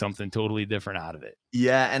 you get something totally different out of it.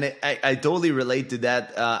 Yeah. And I totally relate to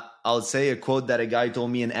that. I'll say a quote that a guy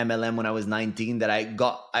told me in MLM when I was 19 that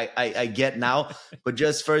I get now, but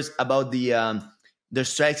just first about the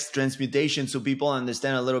stress transmutation. So people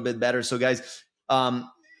understand a little bit better. So guys,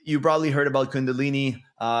 you probably heard about Kundalini,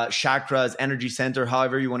 chakras, energy center,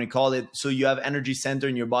 however you want to call it. So you have energy center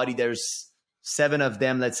in your body. There's 7 of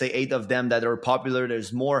them, let's say 8 of them that are popular.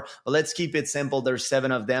 There's more, but let's keep it simple. There's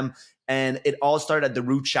 7 of them. And it all started at the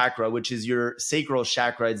root chakra, which is your sacral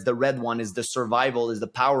chakra. It's the red one, is the survival, is the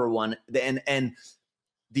power one. And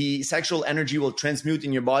the sexual energy will transmute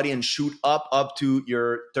in your body and shoot up to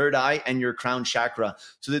your third eye and your crown chakra.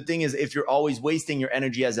 So the thing is, if you're always wasting your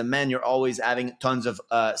energy as a man, you're always having tons of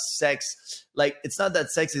sex. Like, it's not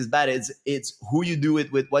that sex is bad. It's who you do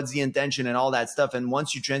it with, what's the intention and all that stuff. And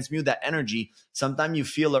once you transmute that energy, sometimes you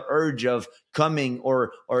feel an urge of coming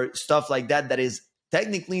or stuff like that. That is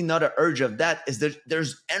technically not an urge of that. Is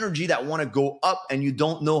there's energy that want to go up and you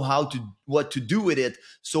don't know what to do with it.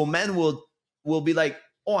 So men will be like,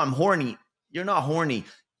 oh, I'm horny. You're not horny.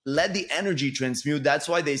 Let the energy transmute. That's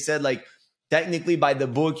why they said, like, technically by the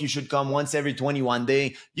book, you should come once every 21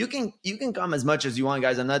 days. You can come as much as you want,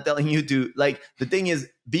 guys. I'm not telling you to. Like, the thing is,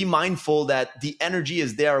 be mindful that the energy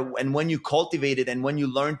is there. And when you cultivate it and when you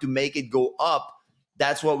learn to make it go up,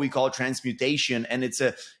 that's what we call transmutation. And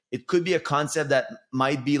it could be a concept that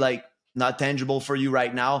might be like not tangible for you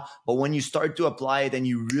right now. But when you start to apply it and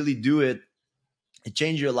you really do it, it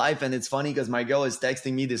changed your life. And it's funny because my girl is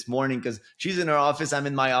texting me this morning because she's in her office, I'm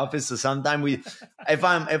in my office. So sometimes if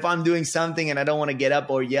I'm doing something and I don't want to get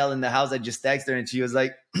up or yell in the house, I just text her. And she was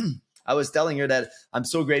like, I was telling her that I'm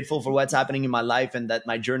so grateful for what's happening in my life and that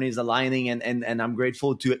my journey is aligning. And I'm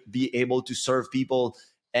grateful to be able to serve people.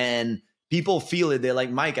 And people feel it. They're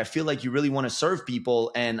like, Mike, I feel like you really want to serve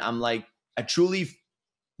people. And I'm like, I truly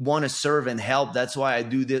want to serve and help. That's why I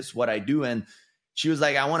do what I do. And she was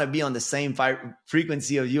like, I want to be on the same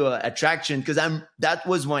frequency of you, attraction, because that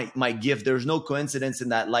was my gift. There's no coincidence in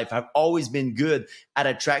that life. I've always been good at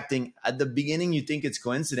attracting. At the beginning, you think it's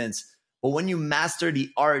coincidence, but when you master the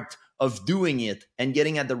art of doing it and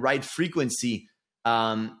getting at the right frequency,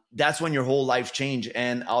 that's when your whole life change.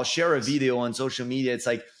 And I'll share a video on social media. It's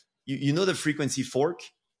like, you know the frequency fork?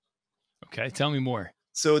 Okay, tell me more.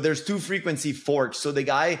 So there's 2 frequency forks. So the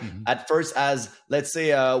guy at first has, let's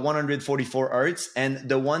say, 144 hertz, and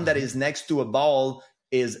the one that is next to a ball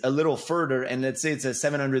is a little further, and let's say it's a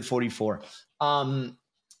 744. And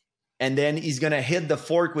then he's gonna hit the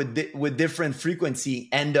fork with different frequency,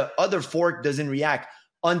 and the other fork doesn't react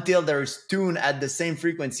until there's tuned at the same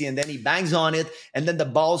frequency, and then he bangs on it, and then the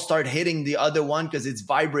balls start hitting the other one because it's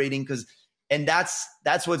vibrating. And that's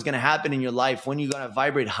what's gonna happen in your life when you're gonna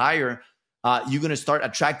vibrate higher. You're going to start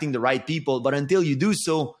attracting the right people. But until you do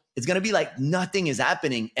so, it's going to be like nothing is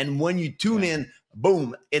happening. And when you tune in,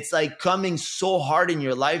 boom, it's like coming so hard in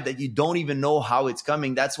your life that you don't even know how it's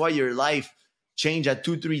coming. That's why your life changed at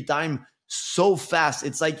 2-3 times so fast.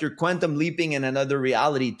 It's like you're quantum leaping in another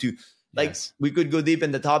reality to like, we could go deep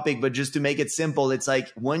in the topic, but just to make it simple, it's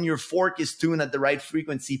like when your fork is tuned at the right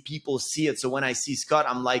frequency, people see it. So when I see Scott,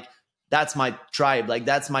 I'm like, that's my tribe. Like,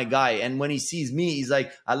 that's my guy. And when he sees me, he's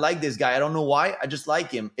like, I like this guy. I don't know why. I just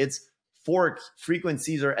like him. It's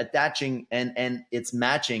frequencies are attaching and it's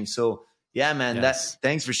matching. So yeah, man, Yes.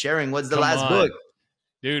 thanks for sharing. What's the Come last on. book?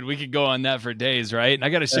 Dude, we could go on that for days, right? And I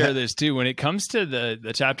got to share this too. When it comes to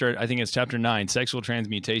the chapter, I think it's chapter 9, sexual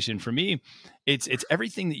transmutation. For me, it's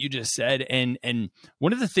everything that you just said. And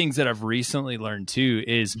one of the things that I've recently learned too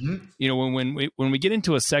is, you know, when we get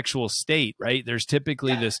into a sexual state, right? There's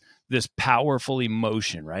typically this powerful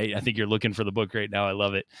emotion, right? I think you're looking for the book right now. I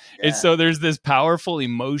love it. Yeah. And so there's this powerful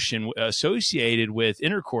emotion associated with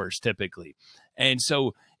intercourse typically. And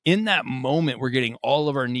so in that moment, we're getting all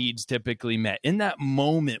of our needs typically met. In that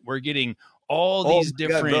moment, we're getting all these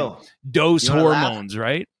different dose hormones,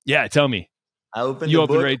 right? Yeah, tell me. I opened the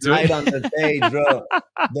book right on the page,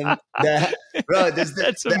 bro.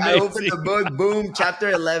 That's amazing. I opened the book, boom, chapter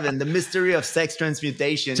 11, The Mystery of Sex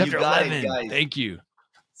Transmutation. Chapter you got 11. It, guys. Thank you.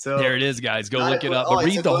 So there it is, guys. Go look it up. But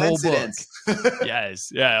read the whole book. Yes.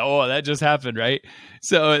 Yeah. Oh, that just happened, right?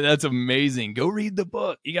 So that's amazing. Go read the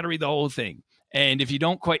book. You got to read the whole thing. And if you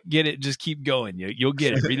don't quite get it, just keep going. You'll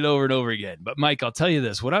get it. Read it over and over again. But Mike, I'll tell you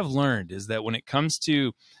this. What I've learned is that when it comes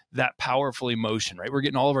to that powerful emotion, right? We're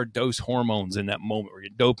getting all of our dose hormones in that moment. We're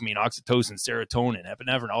getting dopamine, oxytocin, serotonin,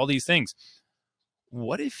 epinephrine, all these things.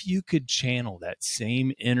 What if you could channel that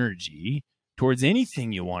same energy towards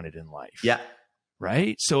anything you wanted in life? Yeah.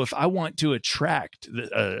 Right? So if I want to attract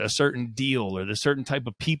a certain deal or the certain type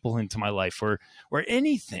of people into my life or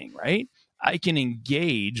anything, right? I can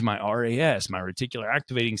engage my RAS, my reticular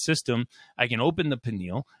activating system. I can open the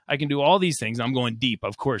pineal. I can do all these things. I'm going deep,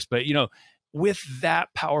 of course, but you know, with that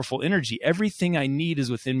powerful energy, everything I need is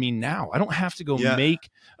within me now. I don't have to go make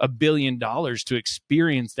 $1 billion to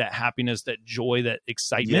experience that happiness, that joy, that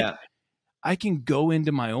excitement. Yeah. I can go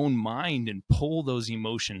into my own mind and pull those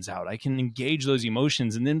emotions out. I can engage those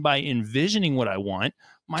emotions. And then by envisioning what I want,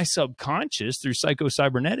 my subconscious through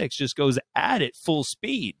psychocybernetics just goes at it full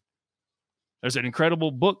speed. There's an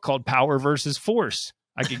incredible book called Power versus Force.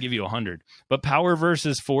 I could give you 100, but Power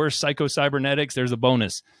versus Force, Psychocybernetics, there's a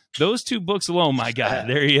bonus. Those 2 books alone, my God,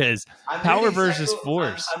 there he is. Power versus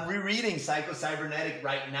Force. I'm rereading Psychocybernetic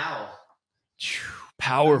right now.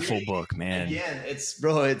 Powerful book, man. Again,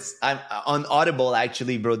 I'm on Audible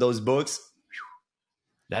actually, bro. Those books.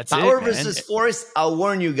 That's Power versus Force. I'll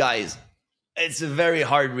warn you guys, it's a very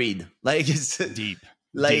hard read. Like it's deep.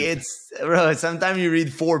 Like it's, bro, sometimes you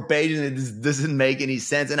read 4 pages and it doesn't make any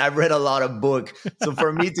sense. And I've read a lot of book. So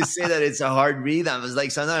for me to say that it's a hard read,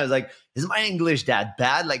 sometimes I was like, is my English that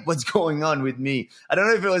bad? Like what's going on with me? I don't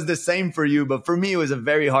know if it was the same for you, but for me, it was a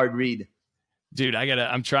very hard read. Dude,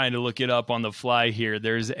 I'm trying to look it up on the fly here.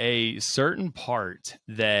 There's a certain part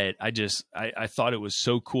that I thought it was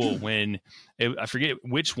so cool when I forget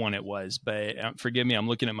which one it was, but forgive me, I'm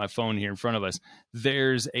looking at my phone here in front of us.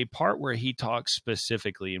 There's a part where he talks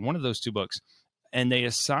specifically in one of those 2 books, and they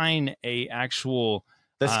assign a actual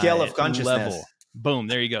the scale of consciousness level. Boom,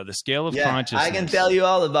 there you go. The scale of consciousness. I can tell you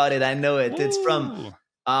all about it. I know it. Ooh. It's from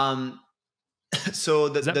so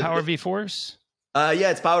is that Power v Force?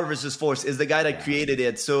 Yeah, it's Power versus Force. Is the guy that created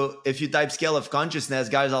it. So if you type scale of consciousness,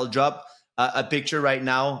 guys, I'll drop a picture right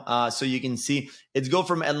now so you can see. It's go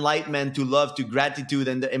from enlightenment to love to gratitude,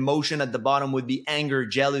 and the emotion at the bottom would be anger,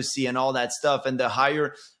 jealousy, and all that stuff. And the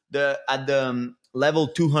higher at the level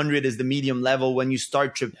 200 is the medium level when you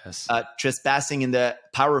start trespassing in the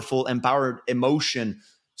powerful, empowered emotion.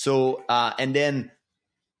 So and then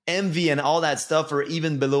envy and all that stuff are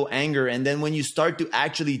even below anger. And then when you start to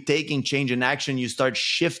actually taking change in action, you start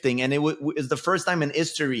shifting. And it's the first time in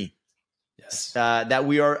history that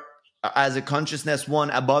we are, as a consciousness, one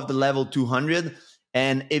above the level 200.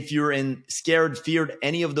 And if you're in scared, feared,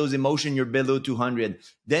 any of those emotions, you're below 200.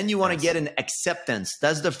 Then you want to get an acceptance.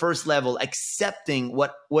 That's the first level. Accepting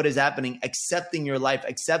what is happening, accepting your life,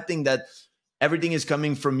 accepting that everything is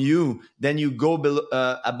coming from you. Then you go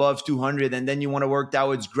above 200, and then you want to work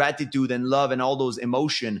towards gratitude and love and all those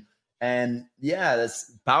emotion. And yeah, that's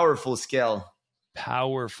powerful scale.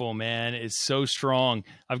 Powerful, man. It's so strong.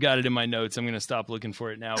 I've got it in my notes. I'm going to stop looking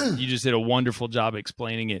for it now. You just did a wonderful job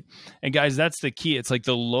explaining it. And guys, that's the key. It's like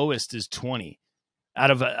the lowest is 20.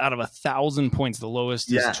 Out of 1,000 points, the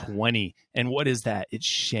lowest is 20. And what is that? It's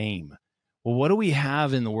shame. Well, what do we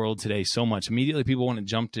have in the world today so much? Immediately people want to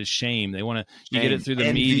jump to shame. They want to, you get it through the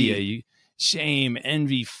envy. media. Shame,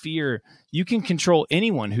 envy, fear. You can control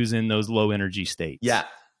anyone who's in those low energy states. Yeah.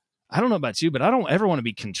 I don't know about you, but I don't ever want to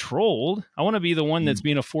be controlled. I want to be the one that's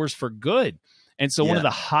being a force for good. And so one of the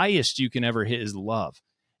highest you can ever hit is love.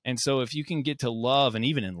 And so if you can get to love and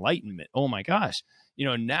even enlightenment, oh my gosh,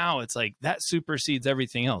 now it's like that supersedes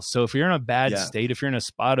everything else. So if you're in a bad state, if you're in a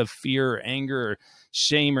spot of fear or anger or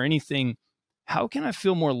shame or anything, how can I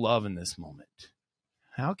feel more love in this moment?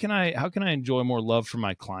 How can I enjoy more love for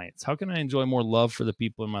my clients? How can I enjoy more love for the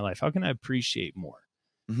people in my life? How can I appreciate more?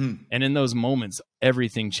 Mm-hmm. And in those moments,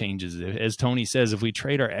 everything changes. As Tony says, if we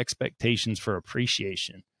trade our expectations for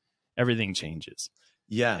appreciation, everything changes.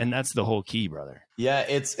 Yeah. And that's the whole key, brother. Yeah,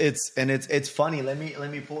 it's funny. Let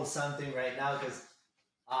me pull something right now, because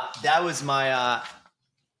that was my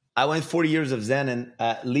I went 40 years of Zen,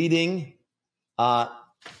 and leading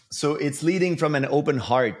so it's leading from an open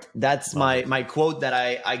heart. That's my quote that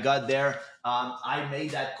I got there. I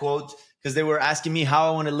made that quote because they were asking me how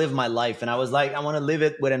I want to live my life, and I was like, I want to live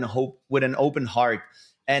it with an open heart.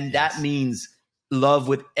 And that means love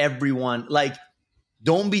with everyone. Like,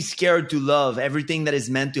 don't be scared to love. Everything that is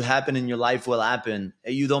meant to happen in your life will happen.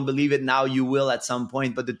 You don't believe it now, you will at some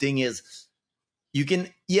point. But the thing is,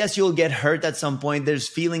 you'll get hurt at some point. There's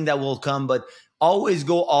feeling that will come, but always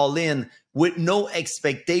go all in with no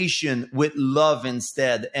expectation, with love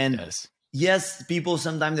instead. And yes, people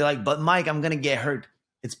sometimes they're like, but Mike, I'm going to get hurt.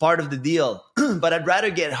 It's part of the deal. But I'd rather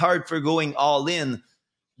get hurt for going all in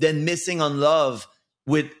than missing on love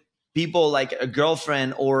with people like a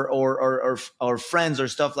girlfriend or friends or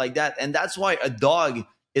stuff like that. And that's why a dog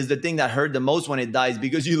is the thing that hurt the most when it dies,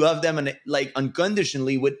 because you love them and like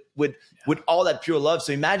unconditionally with all that pure love.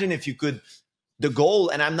 So imagine if you could, the goal,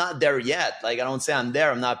 and I'm not there yet. Like, I don't say I'm there,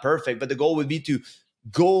 I'm not perfect, but the goal would be to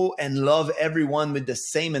go and love everyone with the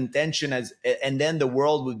same intention and then the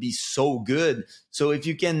world would be so good. So if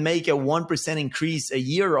you can make a 1% increase a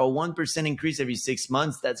year or 1% increase every 6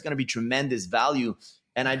 months, that's going to be tremendous value.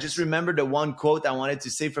 And I just remember the one quote I wanted to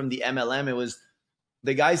say from the MLM. It was,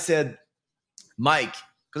 the guy said, Mike,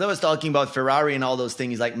 because I was talking about Ferrari and all those things.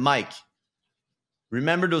 He's like, Mike,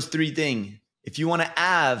 remember those 3 things. If you want to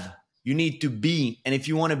have, you need to be. And if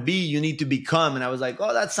you want to be, you need to become. And I was like,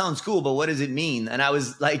 oh, that sounds cool, but what does it mean? And I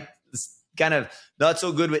was like, kind of not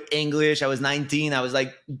so good with English. I was 19. I was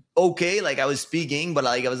like, okay, like I was speaking, but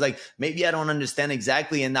like I was like, maybe I don't understand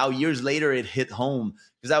exactly. And now years later, it hit home,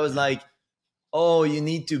 because I was like, oh, you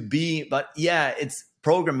need to be. But yeah, it's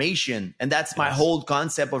programmation. And that's my whole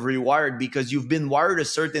concept of rewired, because you've been wired a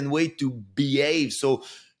certain way to behave. So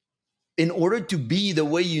in order to be the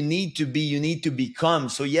way you need to be, you need to become.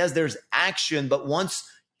 So yes, there's action, but once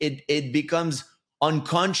it becomes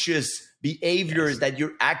unconscious behaviors that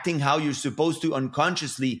you're acting how you're supposed to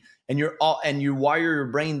unconsciously, and you wire your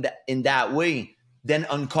brain in that way, then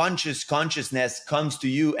unconscious consciousness comes to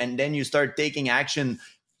you, and then you start taking action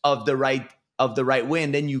of the right way,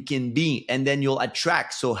 and then you can be, and then you'll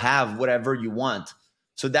attract. So have whatever you want.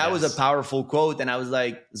 So that was a powerful quote. And I was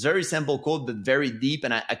like, it's a very simple quote, but very deep.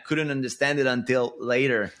 And I couldn't understand it until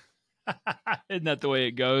later. Isn't that the way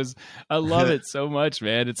it goes? I love it so much,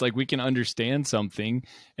 man. It's like we can understand something,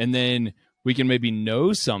 and then we can maybe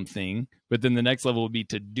know something, but then the next level would be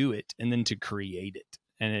to do it and then to create it.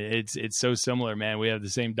 And it's so similar, man. We have the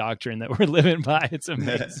same doctrine that we're living by. It's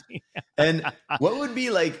amazing. And what would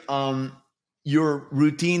be like your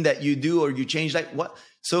routine that you do, or you change, like what?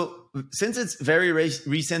 So since it's very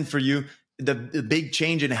recent for you, the big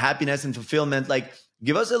change in happiness and fulfillment, like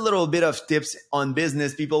give us a little bit of tips on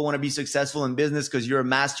business. People want to be successful in business because you're a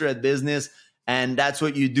master at business and that's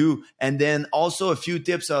what you do. And then also a few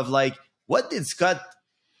tips of like, what did Scott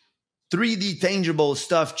 3D tangible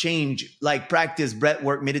stuff change, like practice, breath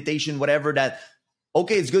work, meditation, whatever, that,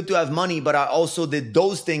 okay, it's good to have money, but I also did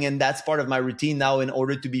those things, and that's part of my routine now in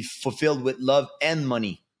order to be fulfilled with love and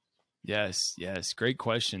money. Yes. Great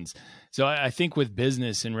questions. So I think with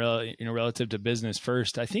business and relative to business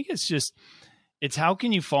first, I think it's how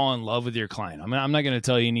can you fall in love with your client? I mean, I'm not going to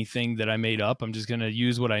tell you anything that I made up. I'm just going to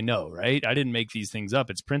use what I know, right? I didn't make these things up.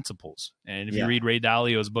 It's principles. And if you read Ray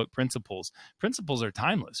Dalio's book, Principles are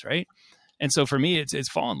timeless, right? And so for me, it's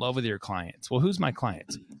fall in love with your clients. Well, who's my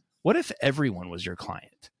clients? What if everyone was your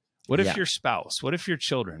client? What if your spouse? What if your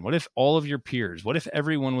children? What if all of your peers? What if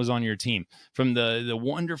everyone was on your team? From the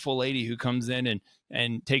wonderful lady who comes in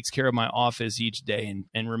and takes care of my office each day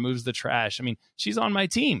and removes the trash. I mean, she's on my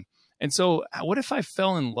team. And so what if I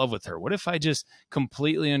fell in love with her? What if I just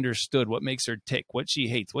completely understood what makes her tick, what she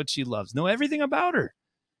hates, what she loves, know everything about her?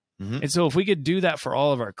 Mm-hmm. And so if we could do that for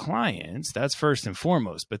all of our clients, that's first and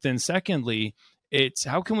foremost. But then secondly, it's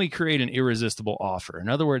how can we create an irresistible offer? In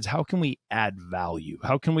other words, how can we add value?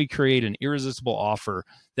 How can we create an irresistible offer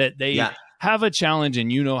that they have a challenge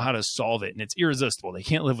and you know how to solve it, and it's irresistible. They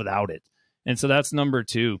can't live without it. And so that's number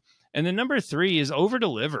 2. And then number 3 is over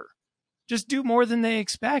deliver. just do more than they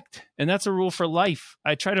expect. And that's a rule for life.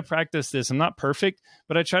 I try to practice this. I'm not perfect,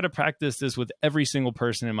 but I try to practice this with every single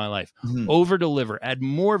person in my life. Over deliver, add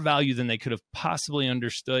more value than they could have possibly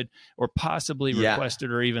understood or possibly requested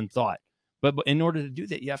or even thought. But in order to do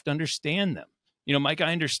that, you have to understand them. You know, Mike,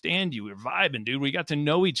 I understand you. We're vibing, dude. We got to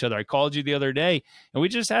know each other. I called you the other day and we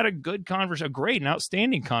just had a good conversation, a great and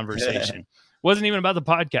outstanding conversation. Wasn't even about the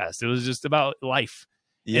podcast. It was just about life.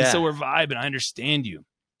 And so we're vibing. I understand you.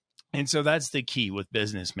 And so that's the key with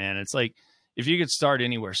business, man. It's like, if you could start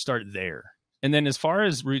anywhere, start there. And then as far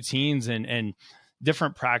as routines and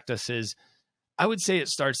different practices, I would say it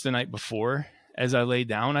starts the night before. As I lay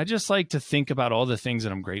down, I just like to think about all the things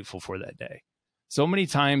that I'm grateful for that day. So many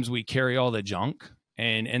times we carry all the junk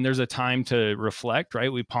and there's a time to reflect,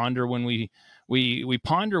 right? We ponder when we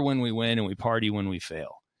ponder when we win and we party when we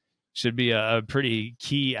fail. Should be a pretty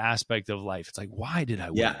key aspect of life. It's like, why did I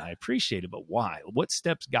win? I appreciate it, but why? What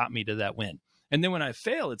steps got me to that win? And then when I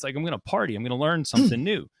fail, it's like, I'm going to party. I'm going to learn something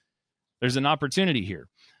new. There's an opportunity here.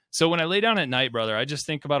 So when I lay down at night, brother, I just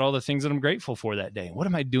think about all the things that I'm grateful for that day. What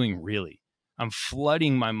am I doing really? I'm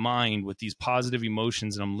flooding my mind with these positive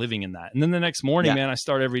emotions and I'm living in that. And then the next morning, man, I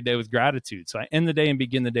start every day with gratitude. So I end the day and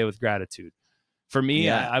begin the day with gratitude. For me,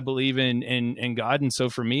 I believe in God. And so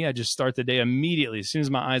for me, I just start the day immediately. As soon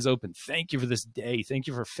as my eyes open, thank you for this day. Thank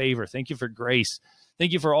you for favor. Thank you for grace.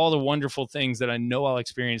 Thank you for all the wonderful things that I know I'll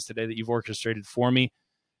experience today that you've orchestrated for me,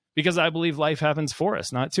 because I believe life happens for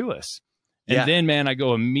us, not to us. And then, man, I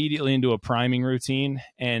go immediately into a priming routine.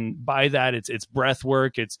 And by that, it's breath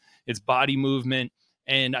work, it's body movement.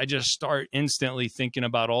 And I just start instantly thinking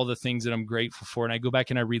about all the things that I'm grateful for. And I go back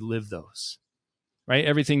and I relive those, right?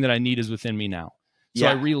 Everything that I need is within me now. So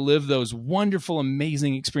I relive those wonderful,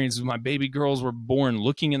 amazing experiences. My baby girls were born,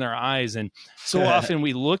 looking in their eyes. And so often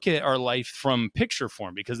we look at our life from picture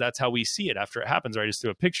form because that's how we see it after it happens, right? Just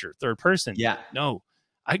through a picture, third person. No,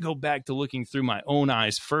 I go back to looking through my own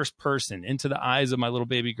eyes, first person, into the eyes of my little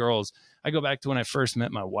baby girls. I go back to when I first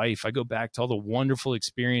met my wife. I go back to all the wonderful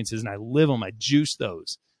experiences and I live them. I juice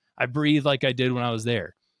those. I breathe like I did when I was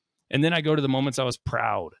there. And then I go to the moments I was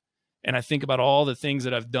proud. And I think about all the things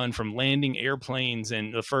that I've done, from landing airplanes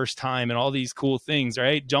and the first time and all these cool things,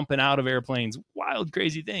 right? Jumping out of airplanes, wild,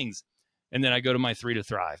 crazy things. And then I go to my 3 to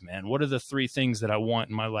thrive, man. What are the 3 things that I want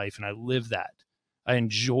in my life? And I live that. I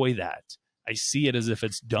enjoy that. I see it as if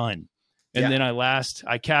it's done. And then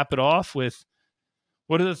I cap it off with,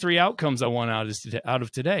 what are the 3 outcomes I want out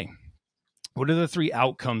of today? What are the 3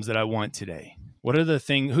 outcomes that I want today? What are the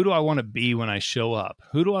things, who do I want to be when I show up?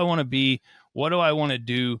 Who do I want to be? What do I want to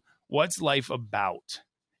do? What's life about?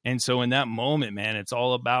 And so in that moment, man, it's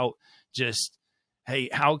all about just, hey,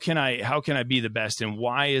 how can I be the best and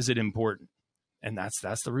why is it important? And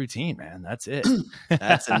that's the routine, man. That's it.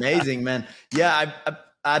 That's amazing, man. Yeah.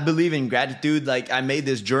 I believe in gratitude. Like, I made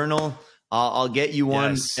this journal. I'll get you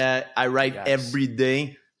one. I write every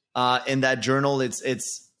day. In that journal,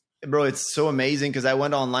 it's so amazing because I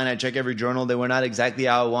went online. I check every journal. They were not exactly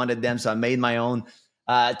how I wanted them. So I made my own.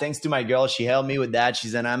 Thanks to my girl. She helped me with that.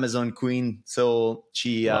 She's an Amazon queen. So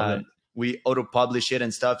we auto-publish it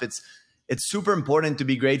and stuff. It's super important to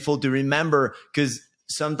be grateful, to remember, because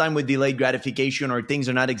sometimes with delayed gratification or things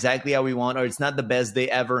are not exactly how we want, or it's not the best day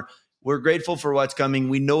ever, we're grateful for what's coming.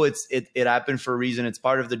 We know it happened for a reason. It's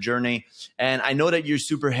part of the journey. And I know that you're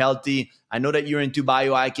super healthy. I know that you're into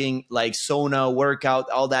biohacking, like sauna, workout,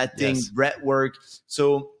 all that thing, breath work.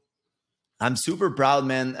 So I'm super proud,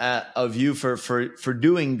 man, of you for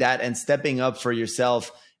doing that and stepping up for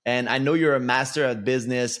yourself. And I know you're a master at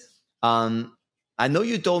business. I know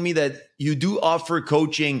you told me that you do offer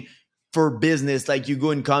coaching for business, like you go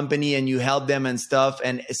in company and you help them and stuff.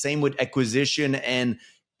 And same with acquisition and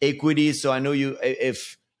equity. So I know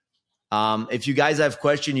if you guys have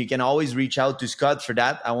questions, you can always reach out to Scott for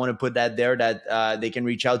that. I want to put that there, that they can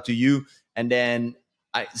reach out to you. And then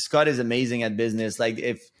Scott is amazing at business.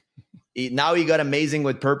 Like, now he got amazing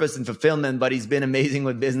with purpose and fulfillment, but he's been amazing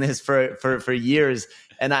with business for years.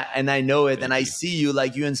 And I know it. And I see you,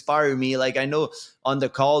 like, you inspire me. Like, I know on the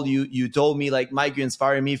call, you told me, like, Mike, you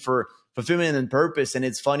inspire me for fulfillment and purpose. And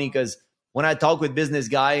it's funny because when I talk with business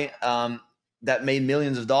guy that made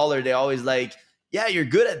millions of dollars, they always like, yeah, you're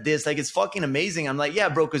good at this. Like, it's fucking amazing. I'm like, yeah,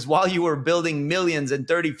 bro, because while you were building millions and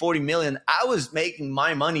 30, 40 million, I was making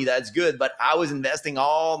my money. That's good. But I was investing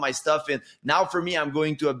all my stuff in. Now for me, I'm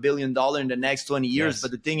going to $1 billion in the next 20 years. Yes.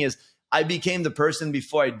 But the thing is, I became the person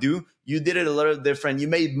before I do. You did it a little different. You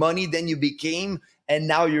made money, then you became, and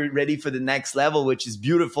now you're ready for the next level, which is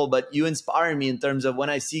beautiful. But you inspire me in terms of when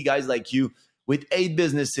I see guys like you with 8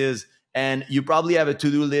 businesses, and you probably have a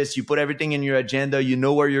to-do list. You put everything in your agenda. You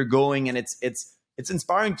know where you're going, and it's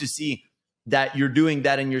inspiring to see. that you're doing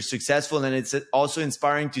that and you're successful. And it's also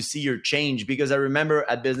inspiring to see your change, because I remember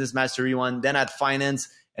at Business Mastery 1, then at finance,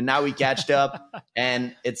 and now we catched up.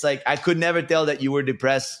 And it's like, I could never tell that you were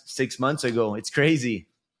depressed 6 months ago. It's crazy.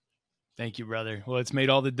 Thank you, brother. Well, it's made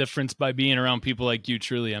all the difference by being around people like you.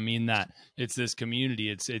 Truly. I mean that. It's this community.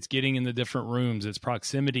 It's getting in the different rooms. It's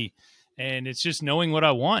proximity. And it's just knowing what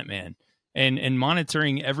I want, man. And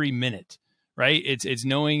monitoring every minute, right? It's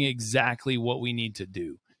knowing exactly what we need to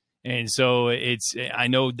do. And so I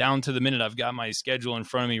know down to the minute. I've got my schedule in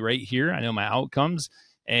front of me right here. I know my outcomes,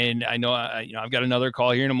 and I know I've got another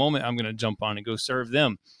call here in a moment. I'm going to jump on and go serve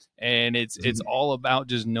them. And it's all about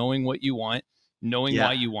just knowing what you want, knowing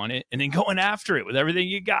why you want it, and then going after it with everything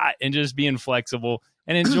you got, and just being flexible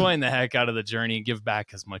and enjoying the heck out of the journey and give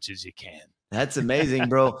back as much as you can. That's amazing,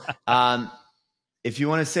 bro. If you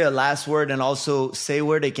want to say a last word and also say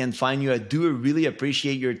where they can find you, I do really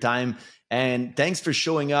appreciate your time. And thanks for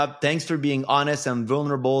showing up. Thanks for being honest and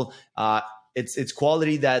vulnerable. It's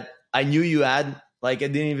quality that I knew you had. Like, I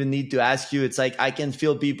didn't even need to ask you. It's like, I can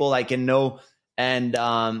feel people, I can know. And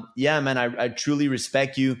yeah, man, I truly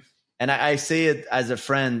respect you. And I say it as a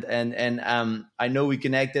friend. And I know we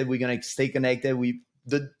connected. We're going to stay connected.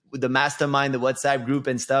 The mastermind, the WhatsApp group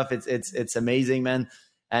and stuff, it's amazing, man.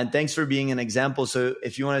 And thanks for being an example. So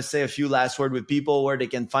if you want to say a few last word with people where they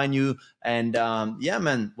can find you, and yeah,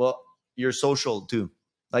 man, well, your social too,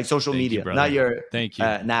 like social Thank media, you, not your Thank you.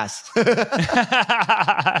 NAS.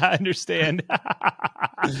 I understand.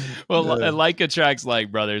 Well, like attracts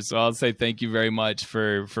like, brother. So I'll say thank you very much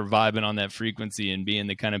for vibing on that frequency and being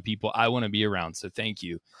the kind of people I want to be around. So thank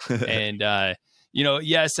you. And,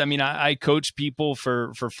 yes, I mean, I coach people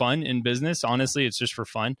for fun in business. Honestly, it's just for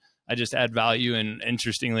fun. I just add value. And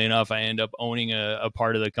interestingly enough, I end up owning a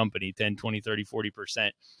part of the company, 10, 20, 30,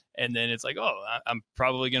 40%. And then it's like, oh, I'm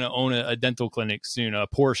probably going to own a dental clinic soon, a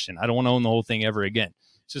portion. I don't want to own the whole thing ever again.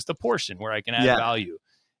 It's just a portion where I can add value.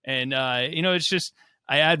 And, it's just,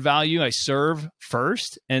 I add value, I serve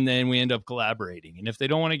first, and then we end up collaborating. And if they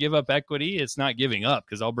don't want to give up equity, it's not giving up,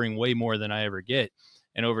 because I'll bring way more than I ever get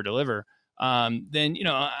and over deliver. Then,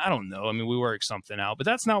 I don't know. I mean, we work something out, but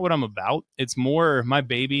that's not what I'm about. It's more my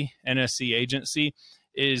baby. NSC Agency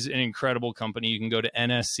is an incredible company. You can go to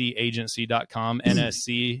nscagency.com.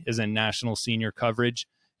 NSC is in National Senior Coverage,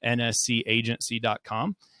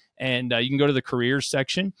 nscagency.com. And you can go to the careers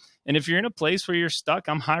section. And if you're in a place where you're stuck,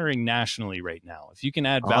 I'm hiring nationally right now. If you can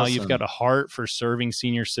add value, you've got a heart for serving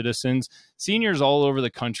senior citizens. Seniors all over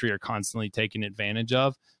the country are constantly taken advantage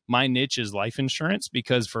of. My niche is life insurance,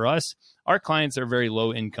 because for us, our clients are very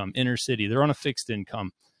low income, inner city. They're on a fixed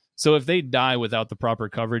income. So if they die without the proper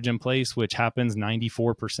coverage in place, which happens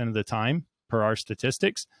 94% of the time per our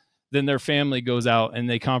statistics, then their family goes out and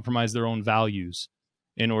they compromise their own values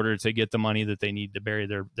in order to get the money that they need to bury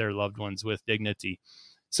their loved ones with dignity.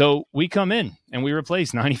 So we come in and we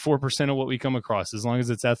replace 94% of what we come across. As long as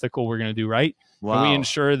it's ethical, we're going to do right. Wow. And we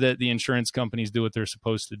ensure that the insurance companies do what they're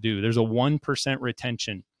supposed to do. There's a 1%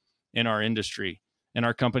 retention in our industry, and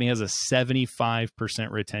our company has a 75%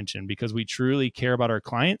 retention, because we truly care about our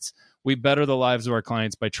clients. We better the lives of our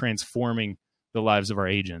clients by transforming the lives of our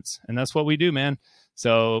agents. And that's what we do, man.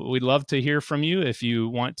 So we'd love to hear from you. If you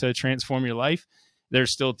want to transform your life,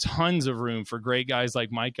 there's still tons of room for great guys like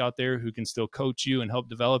Mike out there who can still coach you and help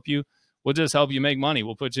develop you. We'll just help you make money.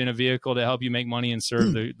 We'll put you in a vehicle to help you make money and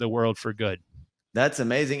serve the world for good. That's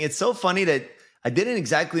amazing. It's so funny that I didn't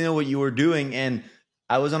exactly know what you were doing. And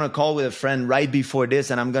I was on a call with a friend right before this,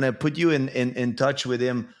 and I'm going to put you in touch with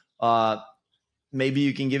him. Maybe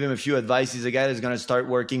you can give him a few advice. He's a guy that's going to start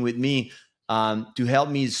working with me to help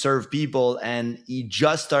me serve people. And he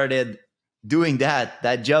just started doing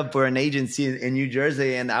that job for an agency in New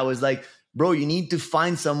Jersey. And I was like, bro, you need to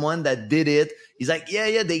find someone that did it. He's like,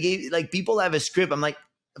 yeah, they gave, like, people have a script. I'm like,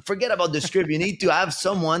 forget about the script. You need to have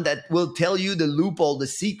someone that will tell you the loophole, the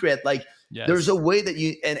secret. Like, yes, there's a way that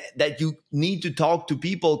you need to talk to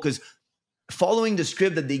people, because following the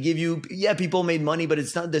script that they give you, yeah, people made money, but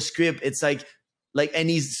it's not the script. It's like, and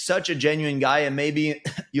he's such a genuine guy, and maybe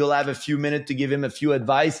you'll have a few minutes to give him a few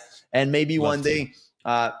advice, and maybe one day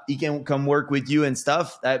he can come work with you and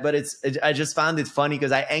stuff. But I just found it funny,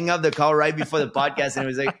 because I hang up the call right before the podcast, and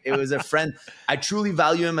it was a friend. I truly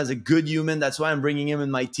value him as a good human. That's why I'm bringing him in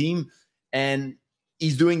my team, and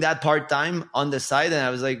he's doing that part-time on the side. And I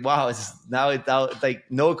was like, wow, it's like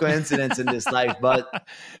no coincidence in this life, but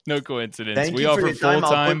no coincidence. Thank we you offer for your time.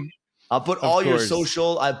 full-time. I'll put all your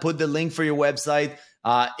social. I'll put the link for your website.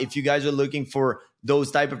 If you guys are looking for those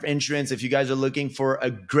type of insurance, if you guys are looking for a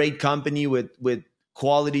great company with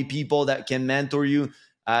quality people that can mentor you,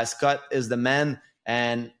 Scott is the man.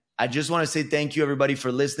 And I just want to say thank you, everybody,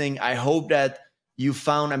 for listening. I hope that you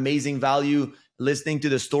found amazing value listening to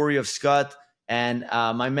the story of Scott. And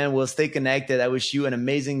my man, we'll stay connected. I wish you an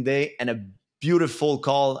amazing day and a beautiful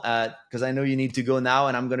call, because I know you need to go now,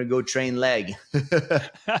 and I'm going to go train leg.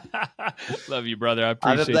 Love you, brother. I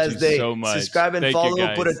appreciate you day. so much. Subscribe and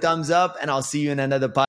follow, put a thumbs up, and I'll see you in another podcast.